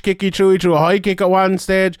switch kick he threw a high kick at one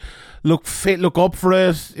stage. Look fit, look up for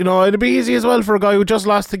it. It'd be easy as well for a guy who just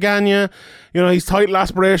lost to Gane. His title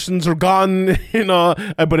aspirations are gone.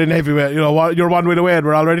 But in heavyweight, you're one win away, and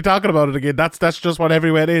we're already talking about it again. That's just what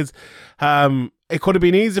heavyweight is. It could have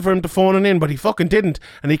been easy for him to phone it in, but he fucking didn't,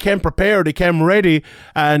 and he came prepared, he came ready,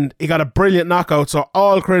 and he got a brilliant knockout. So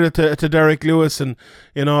all credit to Derek Lewis, and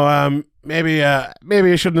maybe I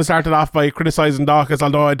shouldn't have started off by criticising Daukaus,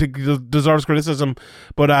 although I think he deserves criticism,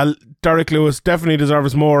 but Derek Lewis definitely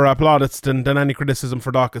deserves more plaudits than any criticism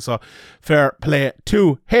for Daukaus, so fair play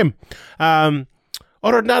to him.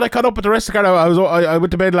 Other than that, I caught up with the rest of the card. I went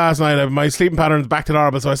to bed last night. My sleeping pattern's back to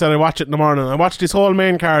normal, so I said I'd watch it in the morning. I watched this whole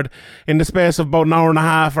main card in the space of about an hour and a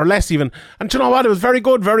half or less even. And do you know what? It was very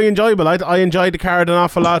good, very enjoyable. I enjoyed the card an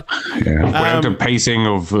awful lot. Yeah, without the pacing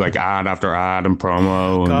of like ad after ad and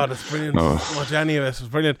promo. God, it's brilliant. So much any of it. It was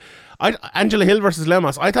brilliant. Angela Hill versus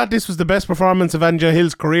Lemos. I thought this was the best performance of Angela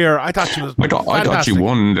Hill's career. I thought she was I thought she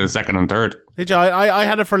won the second and third. Did you? I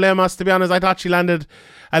had it for Lemos, to be honest. I thought she landed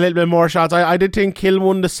a little bit more shots. I did think Hill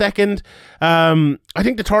won the second. I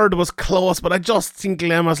think the third was close, but I just think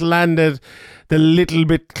Lemos landed the little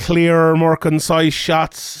bit clearer, more concise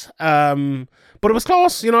shots. But it was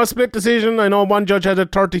close, a split decision. I know one judge had a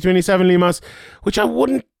 30-27 Lemos, which I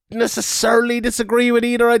wouldn't necessarily disagree with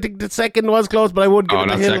either. I think the second was close, but I would give it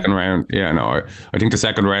to Hill. Second round, I think the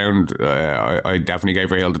second round, I definitely gave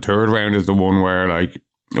for Hill. The third round is the one where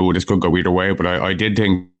this could go either way, but I did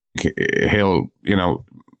think Hill,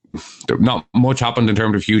 not much happened in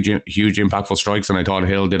terms of huge impactful strikes, and I thought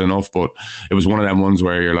Hill did enough, but it was one of them ones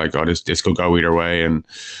where you're like, this could go either way. And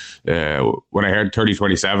when I heard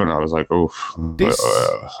 30-27, I was like, oh.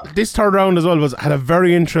 This third round as well had a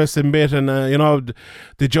very interesting bit, and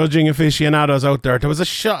the judging aficionados out there, there was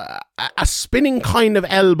a spinning kind of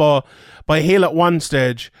elbow by Hill at one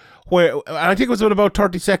stage, where I think it was with about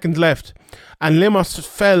 30 seconds left, and Lemos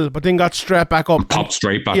fell but then got straight back up, popped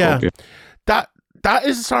straight back up. Yeah. That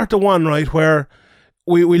is the sort of one, right, where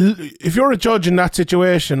we if you're a judge in that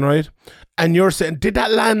situation, right, and you're saying, did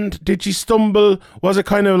that land? Did she stumble? Was it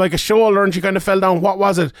kind of like a shoulder and she kind of fell down? What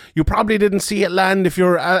was it? You probably didn't see it land if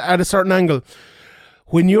you're at a certain angle.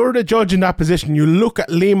 When you're the judge in that position, you look at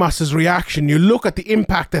Lemos's reaction, you look at the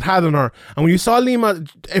impact it had on her. And when you saw Lemos,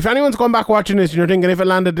 if anyone's going back watching this and you're thinking if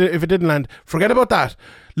it didn't land, forget about that.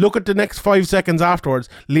 Look at the next 5 seconds afterwards.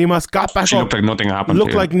 Lemos got back up. She looked like nothing happened.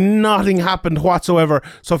 Like nothing happened whatsoever.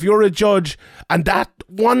 So if you're a judge, and that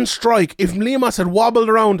one strike. If Lemas had wobbled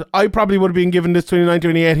around, I probably would have been given this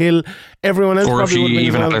 29-28 Hill. Everyone else or if probably he would have been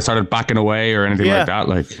even as well. had started backing away or anything like that.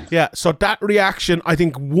 Like, yeah, so that reaction, I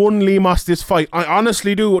think, won Lemas this fight. I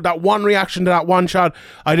honestly do. That one reaction to that one shot,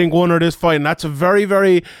 I think, won her this fight. And that's a very,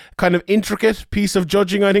 very kind of intricate piece of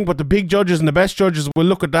judging, I think. But the big judges and the best judges will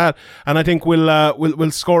look at that, and I think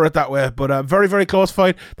we'll score it that way. But very, very close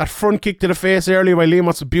fight. That front kick to the face earlier by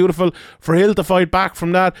Lemas was beautiful. For Hill to fight back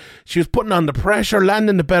from that, she was putting on the pressure,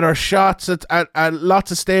 landing the better shots at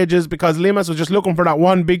lots of stages, because Lemas was just looking for that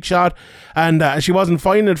one big shot, and she wasn't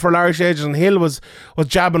finding it for large stages, and Hill was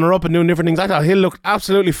jabbing her up and doing different things. I thought Hill looked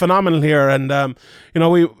absolutely phenomenal here, and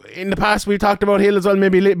we in the past we talked about Hill as well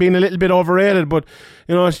maybe being a little bit overrated, but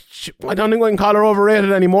I don't think we can call her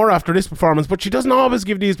overrated anymore after this performance. But she doesn't always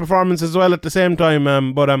give these performances as well at the same time.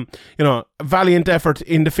 Valiant effort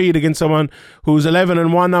in defeat against someone who's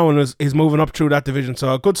 11-1 now and is moving up through that division.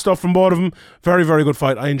 So good stuff from both of them. Very, very good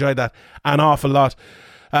fight. I enjoyed that an awful lot.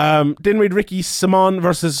 Didn't read Ricky Simon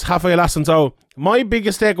versus Rafael Assunção. My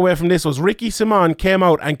biggest takeaway from this was Ricky Simon came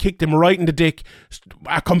out and kicked him right in the dick,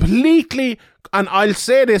 completely, and I'll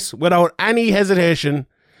say this without any hesitation,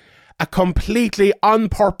 a completely on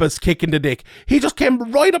purpose kick in the dick. He just came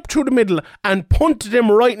right up through the middle and punted him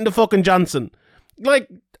right in the fucking Johnson. Like,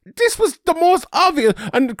 this was the most obvious.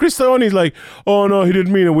 And Chris Ione's like, oh no, he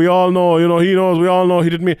didn't mean it. We all know, he knows, we all know he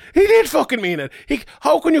didn't mean it. He did fucking mean it.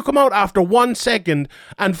 How can you come out after 1 second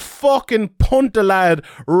and fucking punt a lad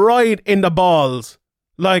right in the balls?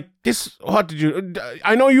 Like, this, what did you...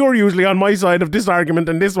 I know you're usually on my side of this argument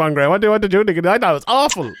and this one, Graham. What did you think? I thought it was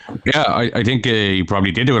awful. Yeah, I think he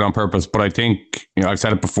probably did do it on purpose, but I think, I've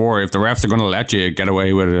said it before, if the refs are going to let you get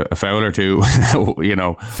away with a foul or two,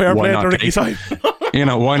 fair play to Ricky's side.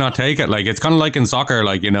 Why not take it? Like, it's kind of like in soccer,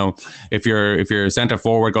 like, if your centre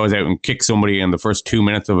forward goes out and kicks somebody in the first 2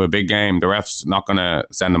 minutes of a big game, the ref's not going to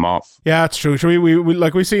send them off. Yeah, that's true.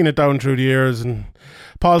 We've seen it down through the years, and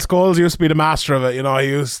Paul Scholes used to be the master of it. He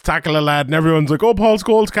used to tackle a lad, and everyone's like, "Oh, Paul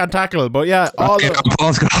Scholes can't tackle." But yeah, Paul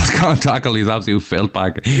Scholes can't tackle. He's absolute filth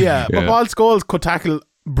bag. Yeah, but Paul Scholes could tackle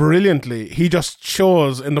brilliantly. He just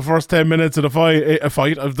chose in the first 10 minutes of the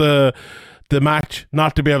fight of the match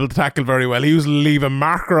not to be able to tackle very well. He used to leave a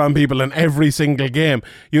marker on people in every single game.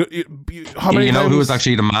 How many times? Who was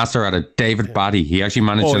actually the master at it? David Batty. He actually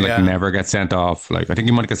managed to never get sent off. Like, I think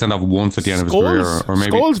he might get sent off once at the end of his career, or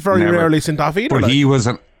maybe Scholes very rarely sent off either. But he was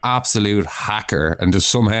an absolute hacker and just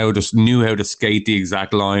somehow just knew how to skate the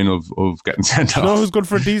exact line of getting sent off. Who's good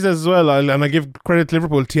for these as well, and I give credit to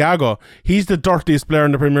Liverpool, Thiago. He's the dirtiest player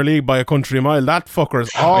in the Premier League by a country mile. That fucker is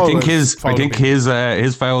always I think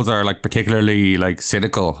his fouls are like particularly like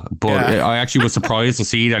cynical, but I actually was surprised to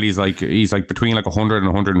see that he's like between like 100 and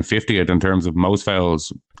 150 in terms of most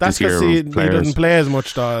fouls. That's because he doesn't play as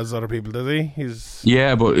much as other people, does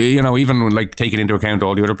he? But even like taking into account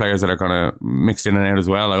all the other players that are kind of mixed in and out as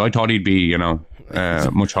well, I thought he'd be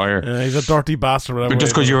much higher. He's a dirty bastard. But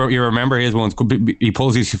just because you remember his ones, he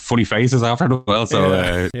pulls these funny faces after as well.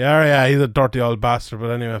 So he's a dirty old bastard. But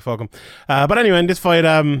anyway, fuck him. But anyway, in this fight,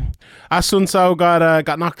 Assunção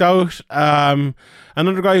got knocked out.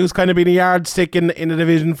 Another guy who's kind of been a yardstick in the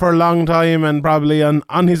division for a long time and probably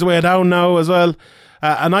on his way down now as well.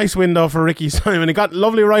 A nice window for Ricky Simon. He got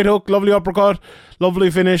lovely right hook, lovely uppercut, lovely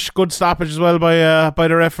finish, good stoppage as well by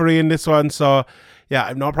the referee in this one. So yeah, I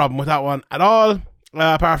have no problem with that one at all,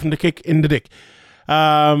 apart from the kick in the dick.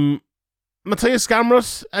 Matthias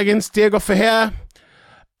Gamrot against Diego Ferreira.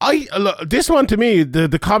 This one to me,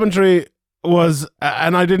 the commentary was,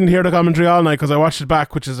 and I didn't hear the commentary all night because I watched it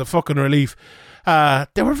back, which is a fucking relief.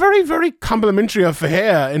 They were very, very complimentary of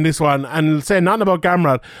Ferreira in this one, and saying nothing about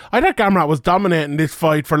Gamrot. I thought Gamrot was dominating this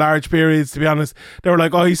fight for large periods, to be honest. They were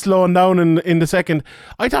like, oh, he's slowing down in the second.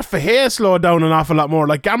 I thought Ferreira slowed down an awful lot more.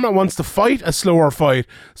 Like, Gamrot wants to fight a slower fight,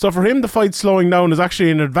 so for him the fight slowing down is actually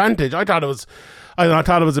an advantage. I thought it was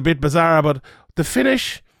a bit bizarre, but the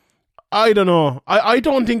finish, I don't know. I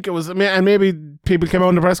don't think it was, and maybe people came out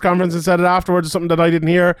in the press conference and said it afterwards, something that I didn't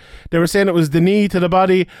hear. They were saying it was the knee to the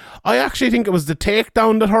body. I actually think it was the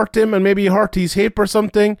takedown that hurt him, and maybe he hurt his hip or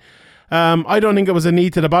something. I don't think it was a knee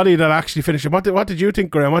to the body that actually finished him. What did you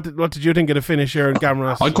think, Graham? What did you think of the finish here in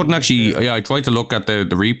Gamrot? I couldn't actually. I tried to look at the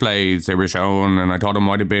replays they were showing, and I thought it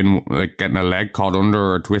might have been like getting a leg caught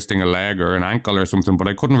under or twisting a leg or an ankle or something, but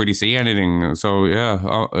I couldn't really see anything.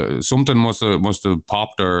 So something must have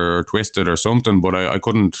popped or twisted or something, but I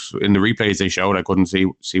couldn't. In the replays they showed, I couldn't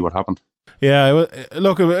see what happened. Yeah,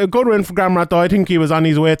 look, a good win for Gamrot though. I think he was on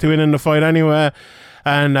his way to winning the fight anyway.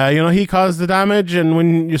 And, he caused the damage, and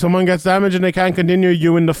when someone gets damaged and they can't continue,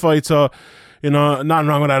 you win the fight. So, nothing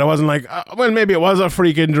wrong with that. It wasn't like, well, maybe it was a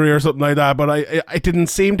freak injury or something like that, but it didn't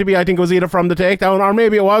seem to be. I think it was either from the takedown or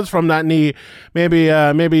maybe it was from that knee. Maybe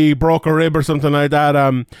he broke a rib or something like that.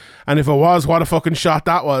 And if it was, what a fucking shot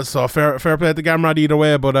that was. So fair play to Gamrot either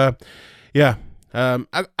way. But yeah.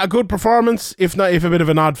 A good performance, if a bit of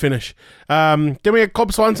an odd finish. Then we had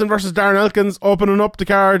Cub Swanson versus Darren Elkins opening up the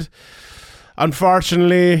card.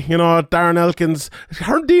 Unfortunately, Darren Elkins,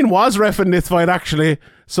 Herb Dean was reffing this fight actually,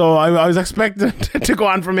 so I was expecting to go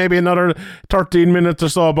on for maybe another 13 minutes or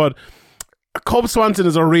so, but Cub Swanson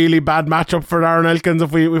is a really bad matchup for Darren Elkins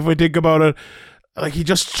if we think about it. Like, he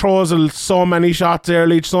just throws so many shots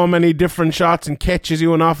early, so many different shots, and catches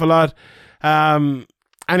you an awful lot. And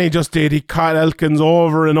he just did. He caught Elkins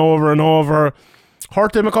over and over and over.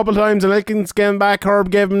 Hurt him a couple of times, and Elkins came back.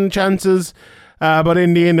 Herb gave him chances. But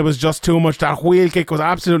in the end, it was just too much. That wheel kick was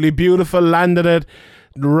absolutely beautiful. Landed it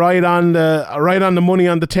right on the money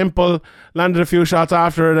on the temple. Landed a few shots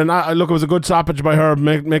after it. And look, it was a good stoppage by Herb.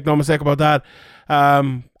 Make no mistake about that.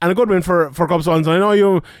 And a good win for Cub Swanson. I know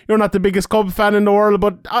you're not the biggest Cub fan in the world,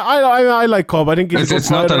 but I like Cub. I think it's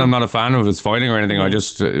not that I'm not a fan of his fighting or anything. I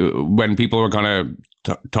just when people were kind of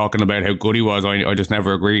talking about how good he was, I just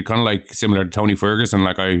never agreed. Kind of like similar to Tony Ferguson.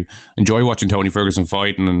 Like, I enjoy watching Tony Ferguson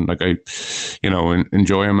fight, and like I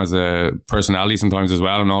enjoy him as a personality sometimes as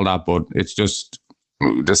well and all that. But it's just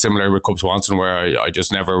the similar with Cub Swanson, where I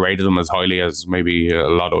just never rated him as highly as maybe a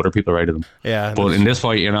lot of other people rated him. Yeah. But in this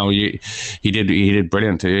fight, he did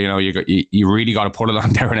brilliant. You really got to put it on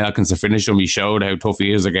Darren Elkins to finish him. He showed how tough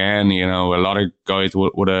he is again. A lot of guys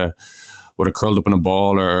would have curled up in a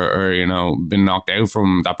ball or been knocked out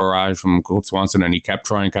from that barrage from Cub Swanson, and he kept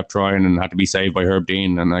trying and had to be saved by Herb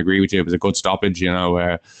Dean. And I agree with you, it was a good stoppage.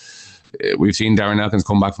 We've seen Darren Elkins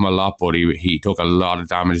come back from a lot, but he took a lot of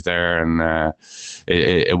damage there, and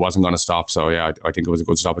it wasn't going to stop. So yeah, I think it was a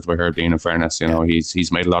good stoppage by Herb Dean. In fairness,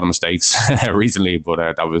 he's made a lot of mistakes recently, but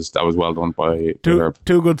that was well done by Herb.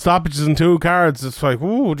 Two good stoppages and 2 cards. It's like,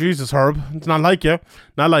 oh Jesus, Herb, it's not like you.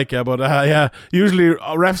 But yeah, usually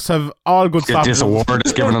refs have all good stoppages. This award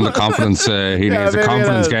is given him the confidence. It's a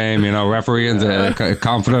confidence game, refereeing the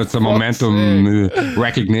confidence, the momentum,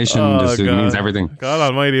 recognition. It means everything. God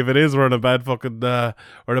Almighty, if it is, we're in a bad we're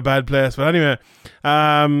in a bad place. But anyway,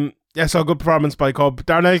 yeah, so good performance by Cub.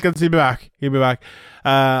 Darren Elkins, he'll be back.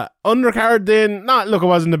 Undercard then, it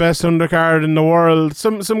wasn't the best undercard in the world.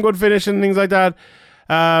 Some good finish and things like that.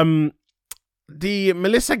 The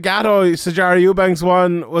Melissa Gatto Sijara Eubanks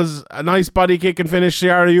one was a nice body kick and finish.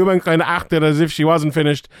 Sijara Eubanks kind of acted as if she wasn't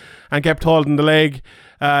finished and kept holding the leg.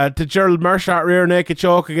 To Gerald Mershaw rear naked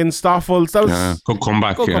choke against Stoffels. That was good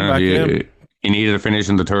comeback. He needed a finish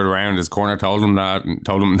in the 3rd round. His corner told him that, and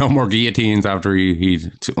told him no more guillotines after he'd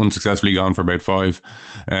unsuccessfully gone for about 5.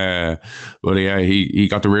 But yeah, he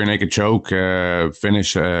got the rear naked choke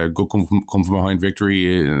finish. Good come from behind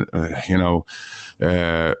victory.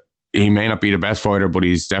 He may not be the best fighter, but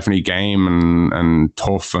he's definitely game and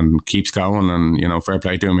tough and keeps going. And fair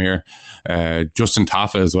play to him here. Justin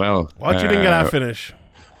Taffa as well. What do you think of that finish?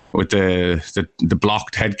 With the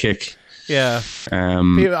blocked head kick. Yeah.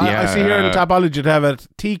 I see here in the Tapology to have a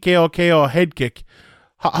TKO KO head kick.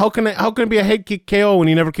 How can it be a head kick KO when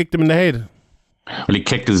he never kicked him in the head? Well, he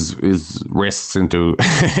kicked his wrists into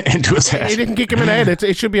his head. He didn't kick him in the head.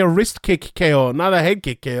 It should be a wrist kick KO, not a head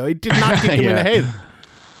kick KO. He did not kick him in the head.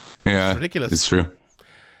 Yeah, it's ridiculous. It's true.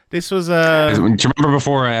 This was do you remember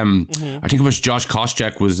before? I think it was Josh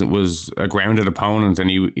Koscheck was a grounded opponent,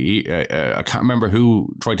 and he I can't remember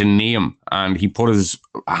who tried to knee him, and he put his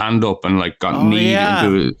hand up and got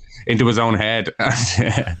kneed into his own head.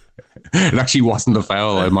 It actually wasn't a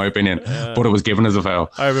foul, in my opinion, but it was given as a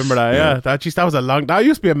foul. I remember that. Yeah, that was that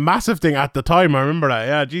used to be a massive thing at the time. I remember that.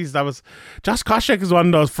 Yeah, geez, that was Josh Koscheck is one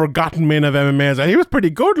of those forgotten men of MMA, and he was pretty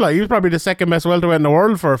good. He was probably the 2nd best welterweight in the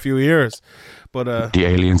world for a few years. But the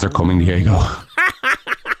aliens are coming, Diego.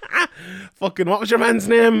 Fucking, what was your man's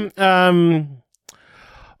name?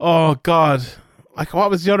 Oh God, what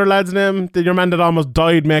was the other lad's name? Your man that almost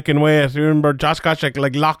died making weight. You remember Josh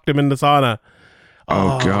Koscheck locked him in the sauna?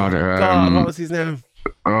 Oh God, what was his name?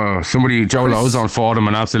 Somebody, Joe Lozon fought him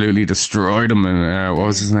and absolutely destroyed him. And what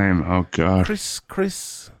was his name? Oh God,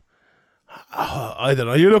 Chris. I don't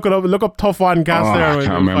know. You look it up. Look up Tough One Cast there. I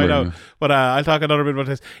can't find out. But I'll talk another bit about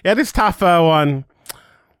this. Yeah, this Taffa one.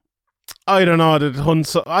 I don't know.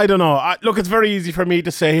 I don't know. Look, it's very easy for me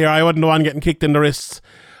to say here. I wasn't the one getting kicked in the wrists.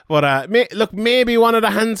 But maybe one of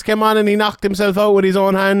the hands came on and he knocked himself out with his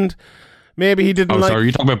own hand. Maybe he didn't. Sorry,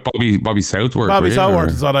 you talking about Bobby Southworth? Bobby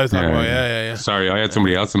Southworth is what I was talking about. Yeah. Sorry, I had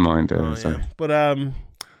somebody else in mind. Sorry. Yeah. But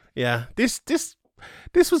yeah, this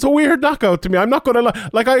this was a weird knockout to me. I'm not going to lie.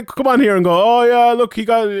 Like, I come on here and go, oh yeah, look, he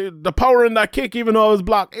got the power in that kick, even though it was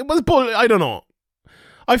blocked. It was bull. I don't know.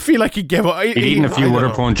 I feel like he gave up. He'd eaten a few other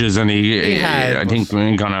punches, and he had, I think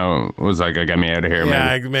kind of was like, "Get me out of here."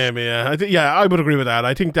 Yeah, maybe. Yeah, I would agree with that.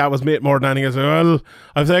 I think that was more than anything. Well,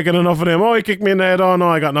 I've taken enough of him. Oh, he kicked me in the head. Oh no,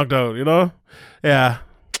 I got knocked out. You know? Yeah.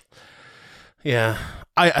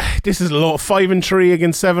 This is low 5-3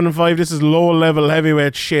 against 7-5. This is low level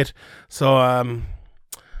heavyweight shit. So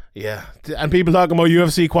yeah, and people talking about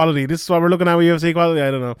UFC quality. This is what we're looking at with UFC quality.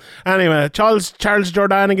 I don't know. Anyway, Charles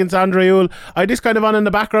Jourdain against Andre Ewell. I just kind of on in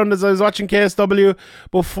the background as I was watching KSW,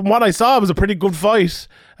 but from what I saw, it was a pretty good fight.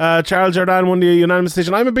 Charles Jourdain won the unanimous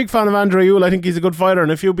decision. I'm a big fan of Andre Ewell. I think he's a good fighter,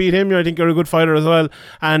 and if you beat him, I think you're a good fighter as well.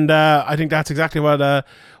 And I think that's exactly what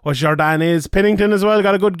Jourdain is. Pennington as well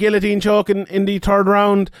got a good guillotine choke in the third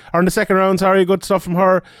round, or in the second round. Sorry, good stuff from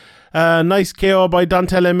her. Nice KO by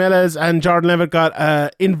Dantele Melez, and Jordan Levitt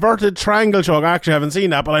got inverted triangle choke. I actually haven't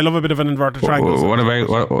seen that, but I love a bit of an inverted triangle. What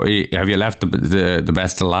about have you left the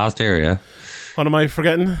best to last here? Yeah. What am I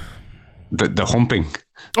forgetting? The humping.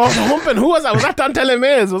 Oh, the humping. Who was that? Was that Dantele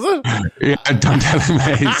Melez? Was it? Yeah, Dantele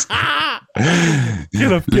Melez.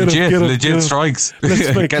 Legit strikes.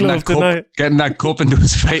 Getting that cup into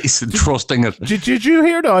his face and thrusting it. Did you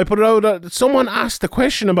hear that? I put it out. Someone asked a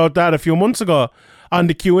question about that a few months ago on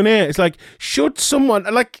the Q&A. It's like, should someone,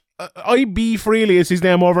 like, IB Freely is his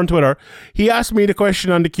name over on Twitter. He asked me the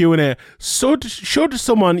question on the Q&A. Should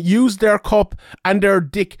someone use their cup and their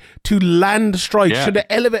dick to land strikes? Yeah. Should they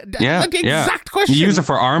elevate? Like the exact question. You use it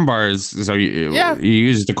for arm bars, so you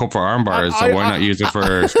use the cup for arm bars, so why not use it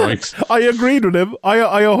for strikes? I agreed with him. I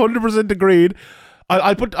 100% agreed.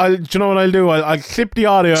 I'll do you know what I'll do? I'll clip the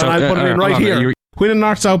audio and I'll put it in right here. When in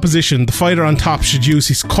north-south position, the fighter on top should use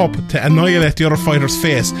his cup to annihilate the other fighter's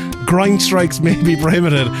face. Grind strikes may be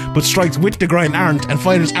prohibited, but strikes with the grind aren't, and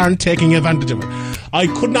fighters aren't taking advantage of it. I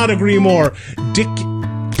could not agree more. Dick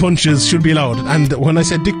punches should be allowed, and when I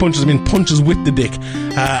said dick punches, I mean punches with the dick,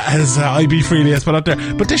 as IB Freely has put out there.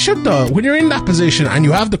 But they should though. When you're in that position and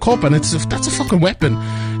you have the cup, and that's a fucking weapon.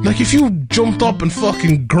 Like if you jumped up and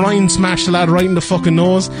fucking grind smashed the lad right in the fucking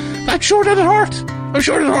nose, I'm sure that'd hurt. I'm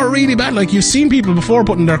sure it'll hurt really bad. Like, you've seen people before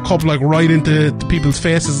putting their cup like right into people's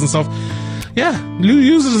faces and stuff. Yeah,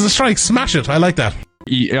 use it as a strike, smash it. I like that.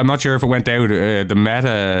 I'm not sure if it went out. The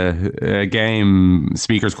Meta Game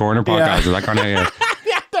Speaker's Corner podcast. Is that kind of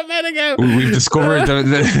the Meta Game. We've discovered the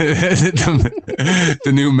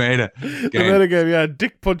new Meta game. The Meta Game, yeah.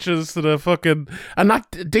 Dick punches to the fucking, and not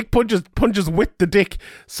dick punches with the dick.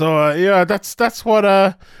 So yeah, that's what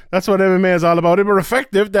MMA is all about. They were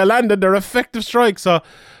effective. They landed their effective strikes. So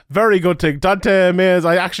very good thing. Dante Mays,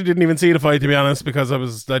 I actually didn't even see the fight, to be honest, because I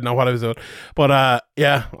didn't know what I was doing. But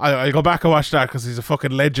yeah, I'll go back and watch that because he's a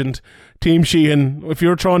fucking legend. Team Sheehan. If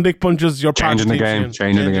you're throwing dick punches, you're changing the game.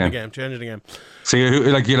 Changing the game. So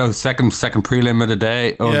second prelim of the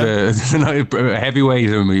day of the heavyweight,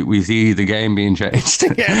 and we see the game being changed.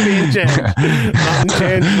 Yeah, being changed. Nothing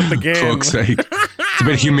changed with the game. Fuck's sake. It's a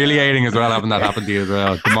bit humiliating as well having that happen to you as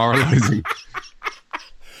well. Demoralising.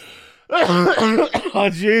 Oh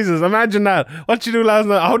Jesus, imagine that. What you do last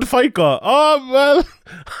night? How'd the fight go? Oh well,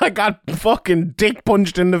 I got fucking dick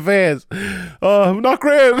punched in the face. Oh, not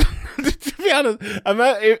great. To be honest,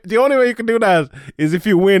 the only way you can do that is if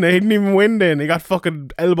you win. He didn't even win then. He got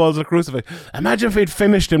fucking elbows of crucifix. Imagine if he'd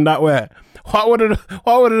finished him that way. What would it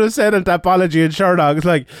have said at the apology in Sherdog? It's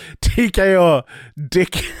like TKO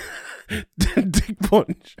dick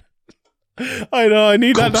punch. I know, I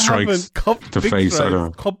need cup that to strikes happen. Cup to face, I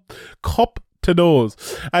don't know. Cup to nose.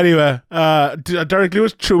 Anyway, Derek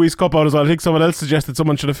Lewis threw his cup out as well. I think someone else suggested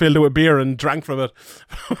someone should have filled it with beer and drank from it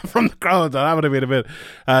from the crowd. That would have been a bit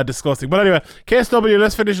disgusting. But anyway, KSW,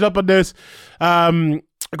 let's finish it up on this. A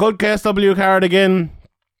good KSW card again.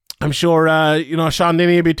 I'm sure Sean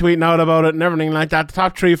Linney will be tweeting out about it and everything like that. The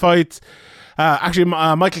top three fights.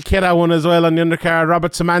 Michael Kitta won as well on the undercard.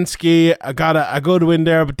 Robert Szymanski got a good win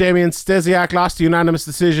there, but Damian Stesiak lost the unanimous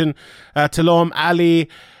decision to Loam Ali.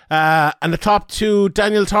 And the top two,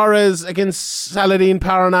 Daniel Torres against Saladin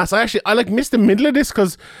Paranas. I missed the middle of this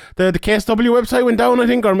because the KSW website went down, I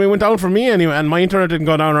think, or it went down for me anyway, and my internet didn't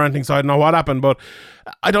go down or anything, so I don't know what happened, but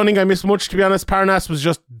I don't think I missed much, to be honest. Paranas was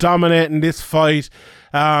just dominating this fight.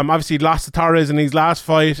 Obviously he lost to Torres in his last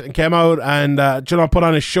fight and came out and put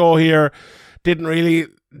on a show here. Didn't really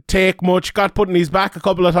take much, got put in his back a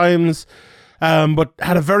couple of times, but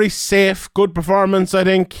had a very safe, good performance, I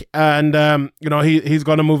think. And, he's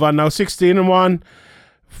going to move on now. 16-1,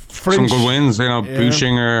 some good wins, you know,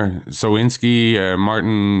 Buchinger, Sowinski,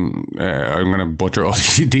 Martin. I'm going to butcher all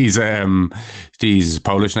these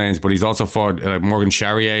Polish names, but he's also fought Morgan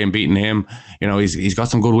Charrier and beaten him. You know, he's got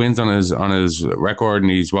some good wins on his record,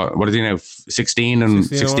 and he's what is he now? 16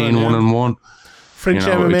 1-1. French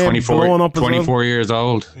MMA 24 years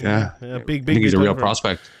old. Yeah. Big. I think he's a real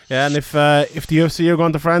prospect. Yeah, and if the UFC are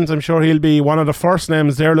going to France, I'm sure he'll be one of the first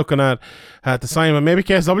names they're looking at to sign. But maybe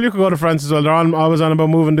KSW could go to France as well. They're always on about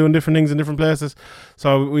moving, doing different things in different places.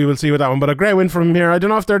 So we will see with that one. But a great win from him here. I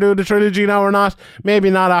don't know if they're doing the trilogy now or not.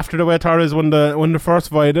 Maybe not after the way Torres won the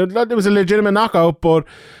first fight. It was a legitimate knockout, but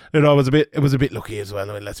it was a bit lucky as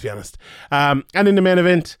well. I mean, let's be honest. And in the main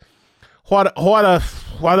event, what a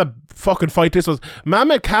fucking fight this was.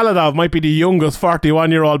 Mamed Khalidov might be the youngest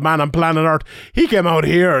 41-year-old man on planet Earth. He came out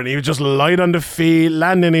here and he was just light on the feet,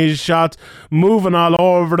 landing his shots, moving all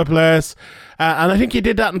over the place. And I think he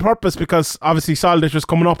did that on purpose because obviously Soldic was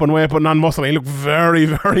coming up on weight, putting on muscle. He looked very,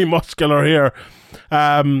 very muscular here.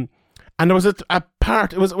 And there was a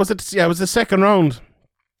part. It was the second round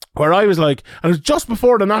where I was like, and it was just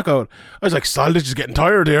before the knockout. I was like, Soldic is getting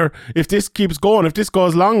tired here. If this keeps going, if this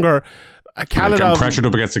goes longer. Khalidov pressured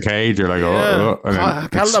up against the cage, you're like, and then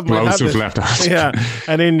explosive left out. Yeah,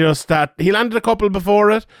 and then just that he landed a couple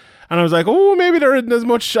before it, and I was like, oh, maybe there isn't as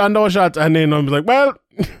much on those shots, and then I was like, well,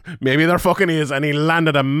 maybe there fucking is, and he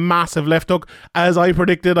landed a massive left hook as I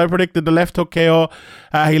predicted. I predicted the left hook KO.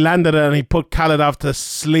 He landed it and he put Khalidov to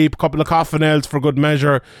sleep. Couple of coffin nails for good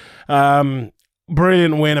measure.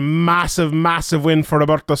 Brilliant win, a massive win for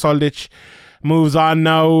Roberto Soldic. Moves on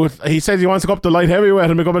now. He says he wants to go up to light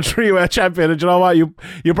heavyweight and become a 3-weight champion. And you know what? You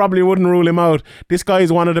probably wouldn't rule him out. This guy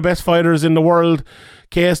is one of the best fighters in the world.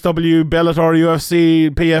 KSW, Bellator,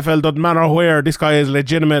 UFC, PFL, doesn't matter where. This guy is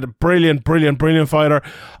legitimate, brilliant fighter.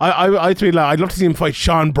 I'd love to see him fight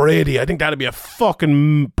Sean Brady. I think that'd be a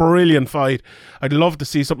fucking brilliant fight. I'd love to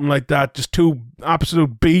see something like that. Just two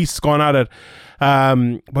absolute beasts going at it.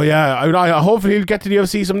 But yeah, I hopefully he'll get to the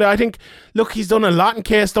UFC someday. I think, look, he's done a lot in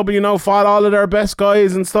KSW now, fought all of their best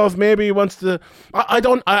guys and stuff. Maybe he wants to. Do you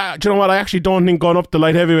know what? I actually don't think going up to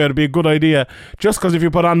light heavyweight would be a good idea. Just because if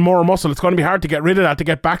you put on more muscle, it's going to be hard to get rid of that, to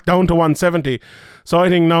get back down to 170. So I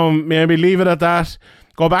think now maybe leave it at that.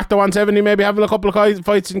 Go back to 170, maybe have a couple of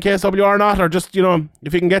fights in KSW or not, or just, you know,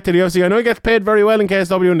 if he can get to the UFC. I know he gets paid very well in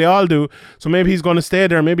KSW and they all do. So maybe he's going to stay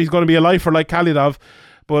there. Maybe he's going to be a lifer like Khalidov.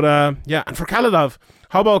 But yeah, and for Khalidov,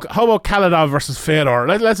 how about Khalidov versus Fedor?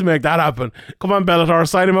 Let's make that happen. Come on, Bellator,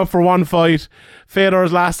 sign him up for one fight.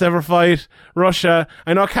 Fedor's last ever fight, Russia.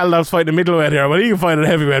 I know Khalidov's fighting a middleweight here, but he can fight at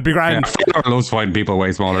heavyweight. Be grand. Yeah, Fedor loves fighting people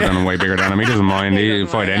way smaller than him, way bigger than him. He doesn't mind. He'll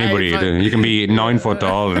fight anybody. You can be 9 foot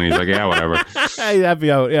tall, and he's like, yeah, whatever. That'd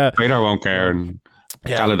be out. Yeah. Fedor won't care. And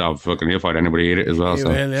Khalidov, fucking, he'll fight anybody as well. So.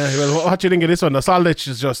 Well, what do you think of this one? The Soldic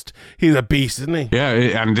is just, he's a beast, isn't he? Yeah,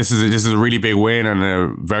 and this is a really big win and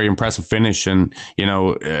a very impressive finish. And, you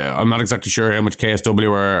know, I'm not exactly sure how much KSW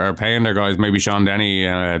are paying their guys. Maybe Sean Denny,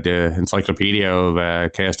 the encyclopedia of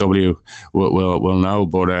KSW, will know,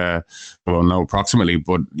 but will know approximately.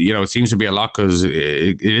 But, you know, it seems to be a lot because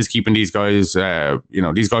it is keeping these guys, you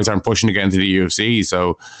know, these guys aren't pushing to get into the UFC,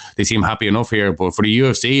 so they seem happy enough here. But for the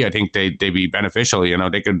UFC, I think they'd be beneficial. You know,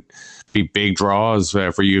 they could be big draws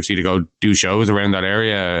for UFC to go do shows around that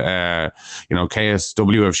area. You know,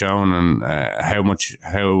 KSW have shown and how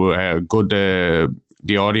good the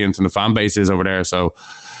audience and the fan base is over there. So,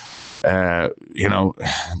 you know,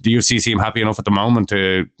 the UFC seem happy enough at the moment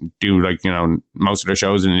to do, like, you know, most of their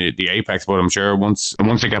shows in the Apex. But I'm sure once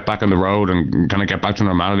they get back on the road and kind of get back to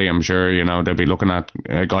normality, I'm sure, you know, they'll be looking at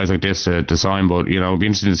guys like this to sign. But, you know, it'll be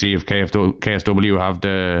interesting to see if KSW have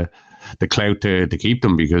the clout to keep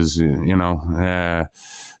them, because, you know,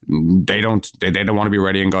 they don't want to be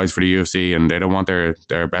readying guys for the UFC, and they don't want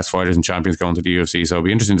their best fighters and champions going to the UFC. So it'll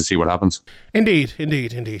be interesting to see what happens. Indeed.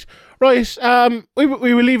 Right, we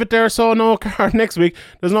will leave it there. So no card next week.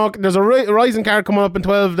 There's a Rising card coming up in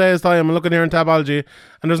 12 days time. I'm looking here in Tabology,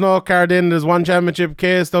 and there's no card in. There's one championship,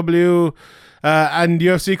 KSW, and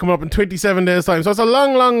UFC coming up in 27 days time. So it's a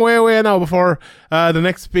long way now before the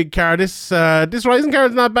next big card. This Rising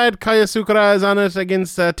card is not bad. Kaya Sukara is on it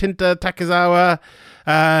against Tinta Takizawa.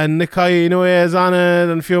 Nikai Inoue is on it,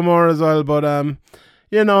 and a few more as well. But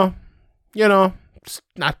you know, it's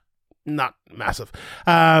not massive.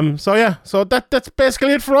 So that's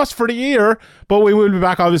basically it for us for the year. But we will be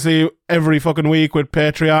back obviously every fucking week with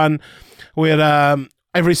Patreon. With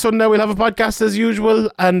every Sunday we'll have a podcast as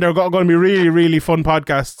usual, and they're going to be really fun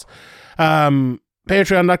podcasts.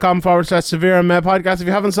 Patreon.com/Severe MMA podcast. If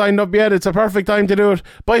you haven't signed up yet, it's a perfect time to do it.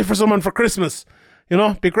 Buy it for someone for Christmas. You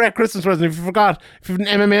know, be a great Christmas present. If you forgot, if you're an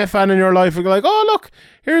MMA fan in your life, you're like, oh look,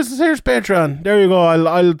 here's Patreon. There you go.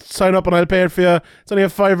 I'll sign up and I'll pay it for you. It's only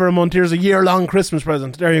 $5 a month. Here's a year-long Christmas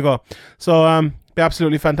present. There you go. So be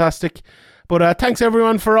absolutely fantastic. But thanks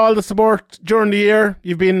everyone for all the support during the year.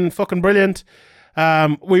 You've been fucking brilliant.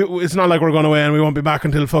 It's not like we're going away and we won't be back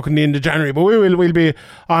until fucking the end of January, but we'll be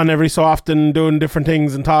on every so often doing different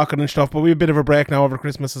things and talking and stuff. But we have a bit of a break now over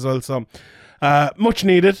Christmas as well. So much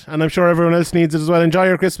needed, and I'm sure everyone else needs it as well. Enjoy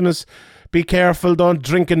your Christmas. Be careful. Don't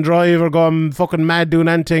drink and drive or go fucking mad doing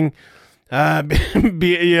anything. You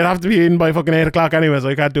have to be in by fucking 8 o'clock anyway, so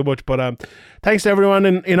you can't do much. But thanks to everyone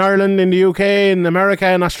in Ireland, in the UK, in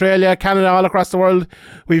America, in Australia, Canada, all across the world.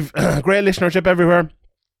 We've great listenership everywhere,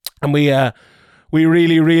 and we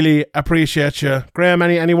really, really appreciate you. Graham,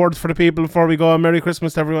 any words for the people before we go? Merry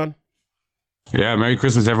Christmas to everyone. Yeah, Merry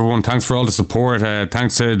Christmas, everyone. Thanks for all the support.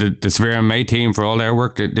 Thanks to the Severe MMA team for all their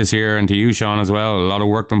work this year, and to you, Sean, as well. A lot of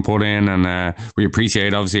work been put in, and we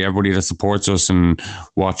appreciate, obviously, everybody that supports us and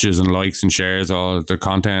watches and likes and shares all the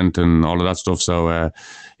content and all of that stuff. So,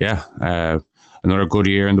 another good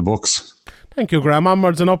year in the books. Thank you, Graham.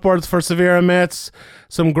 Onwards and upwards for Severe MMA. It's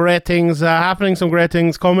some great things happening, some great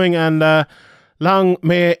things coming, and long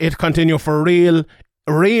may it continue for real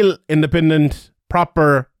independent,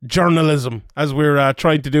 proper journalism, as we're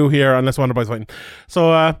trying to do here on Let's Wonder Boys Fighting.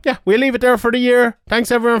 So we'll leave it there for the year.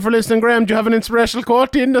 Thanks everyone for listening. Graham, do you have an inspirational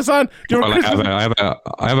quote to end us on? I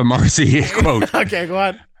have a Morrissey quote. Okay, go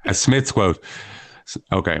on. A Smith's quote.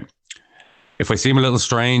 Okay. If I seem a little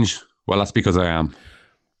strange, well, that's because I am.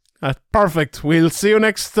 Perfect. We'll see you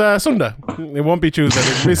next Sunday. It won't be Tuesday,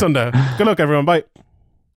 it'll be Sunday. Good luck everyone. Bye.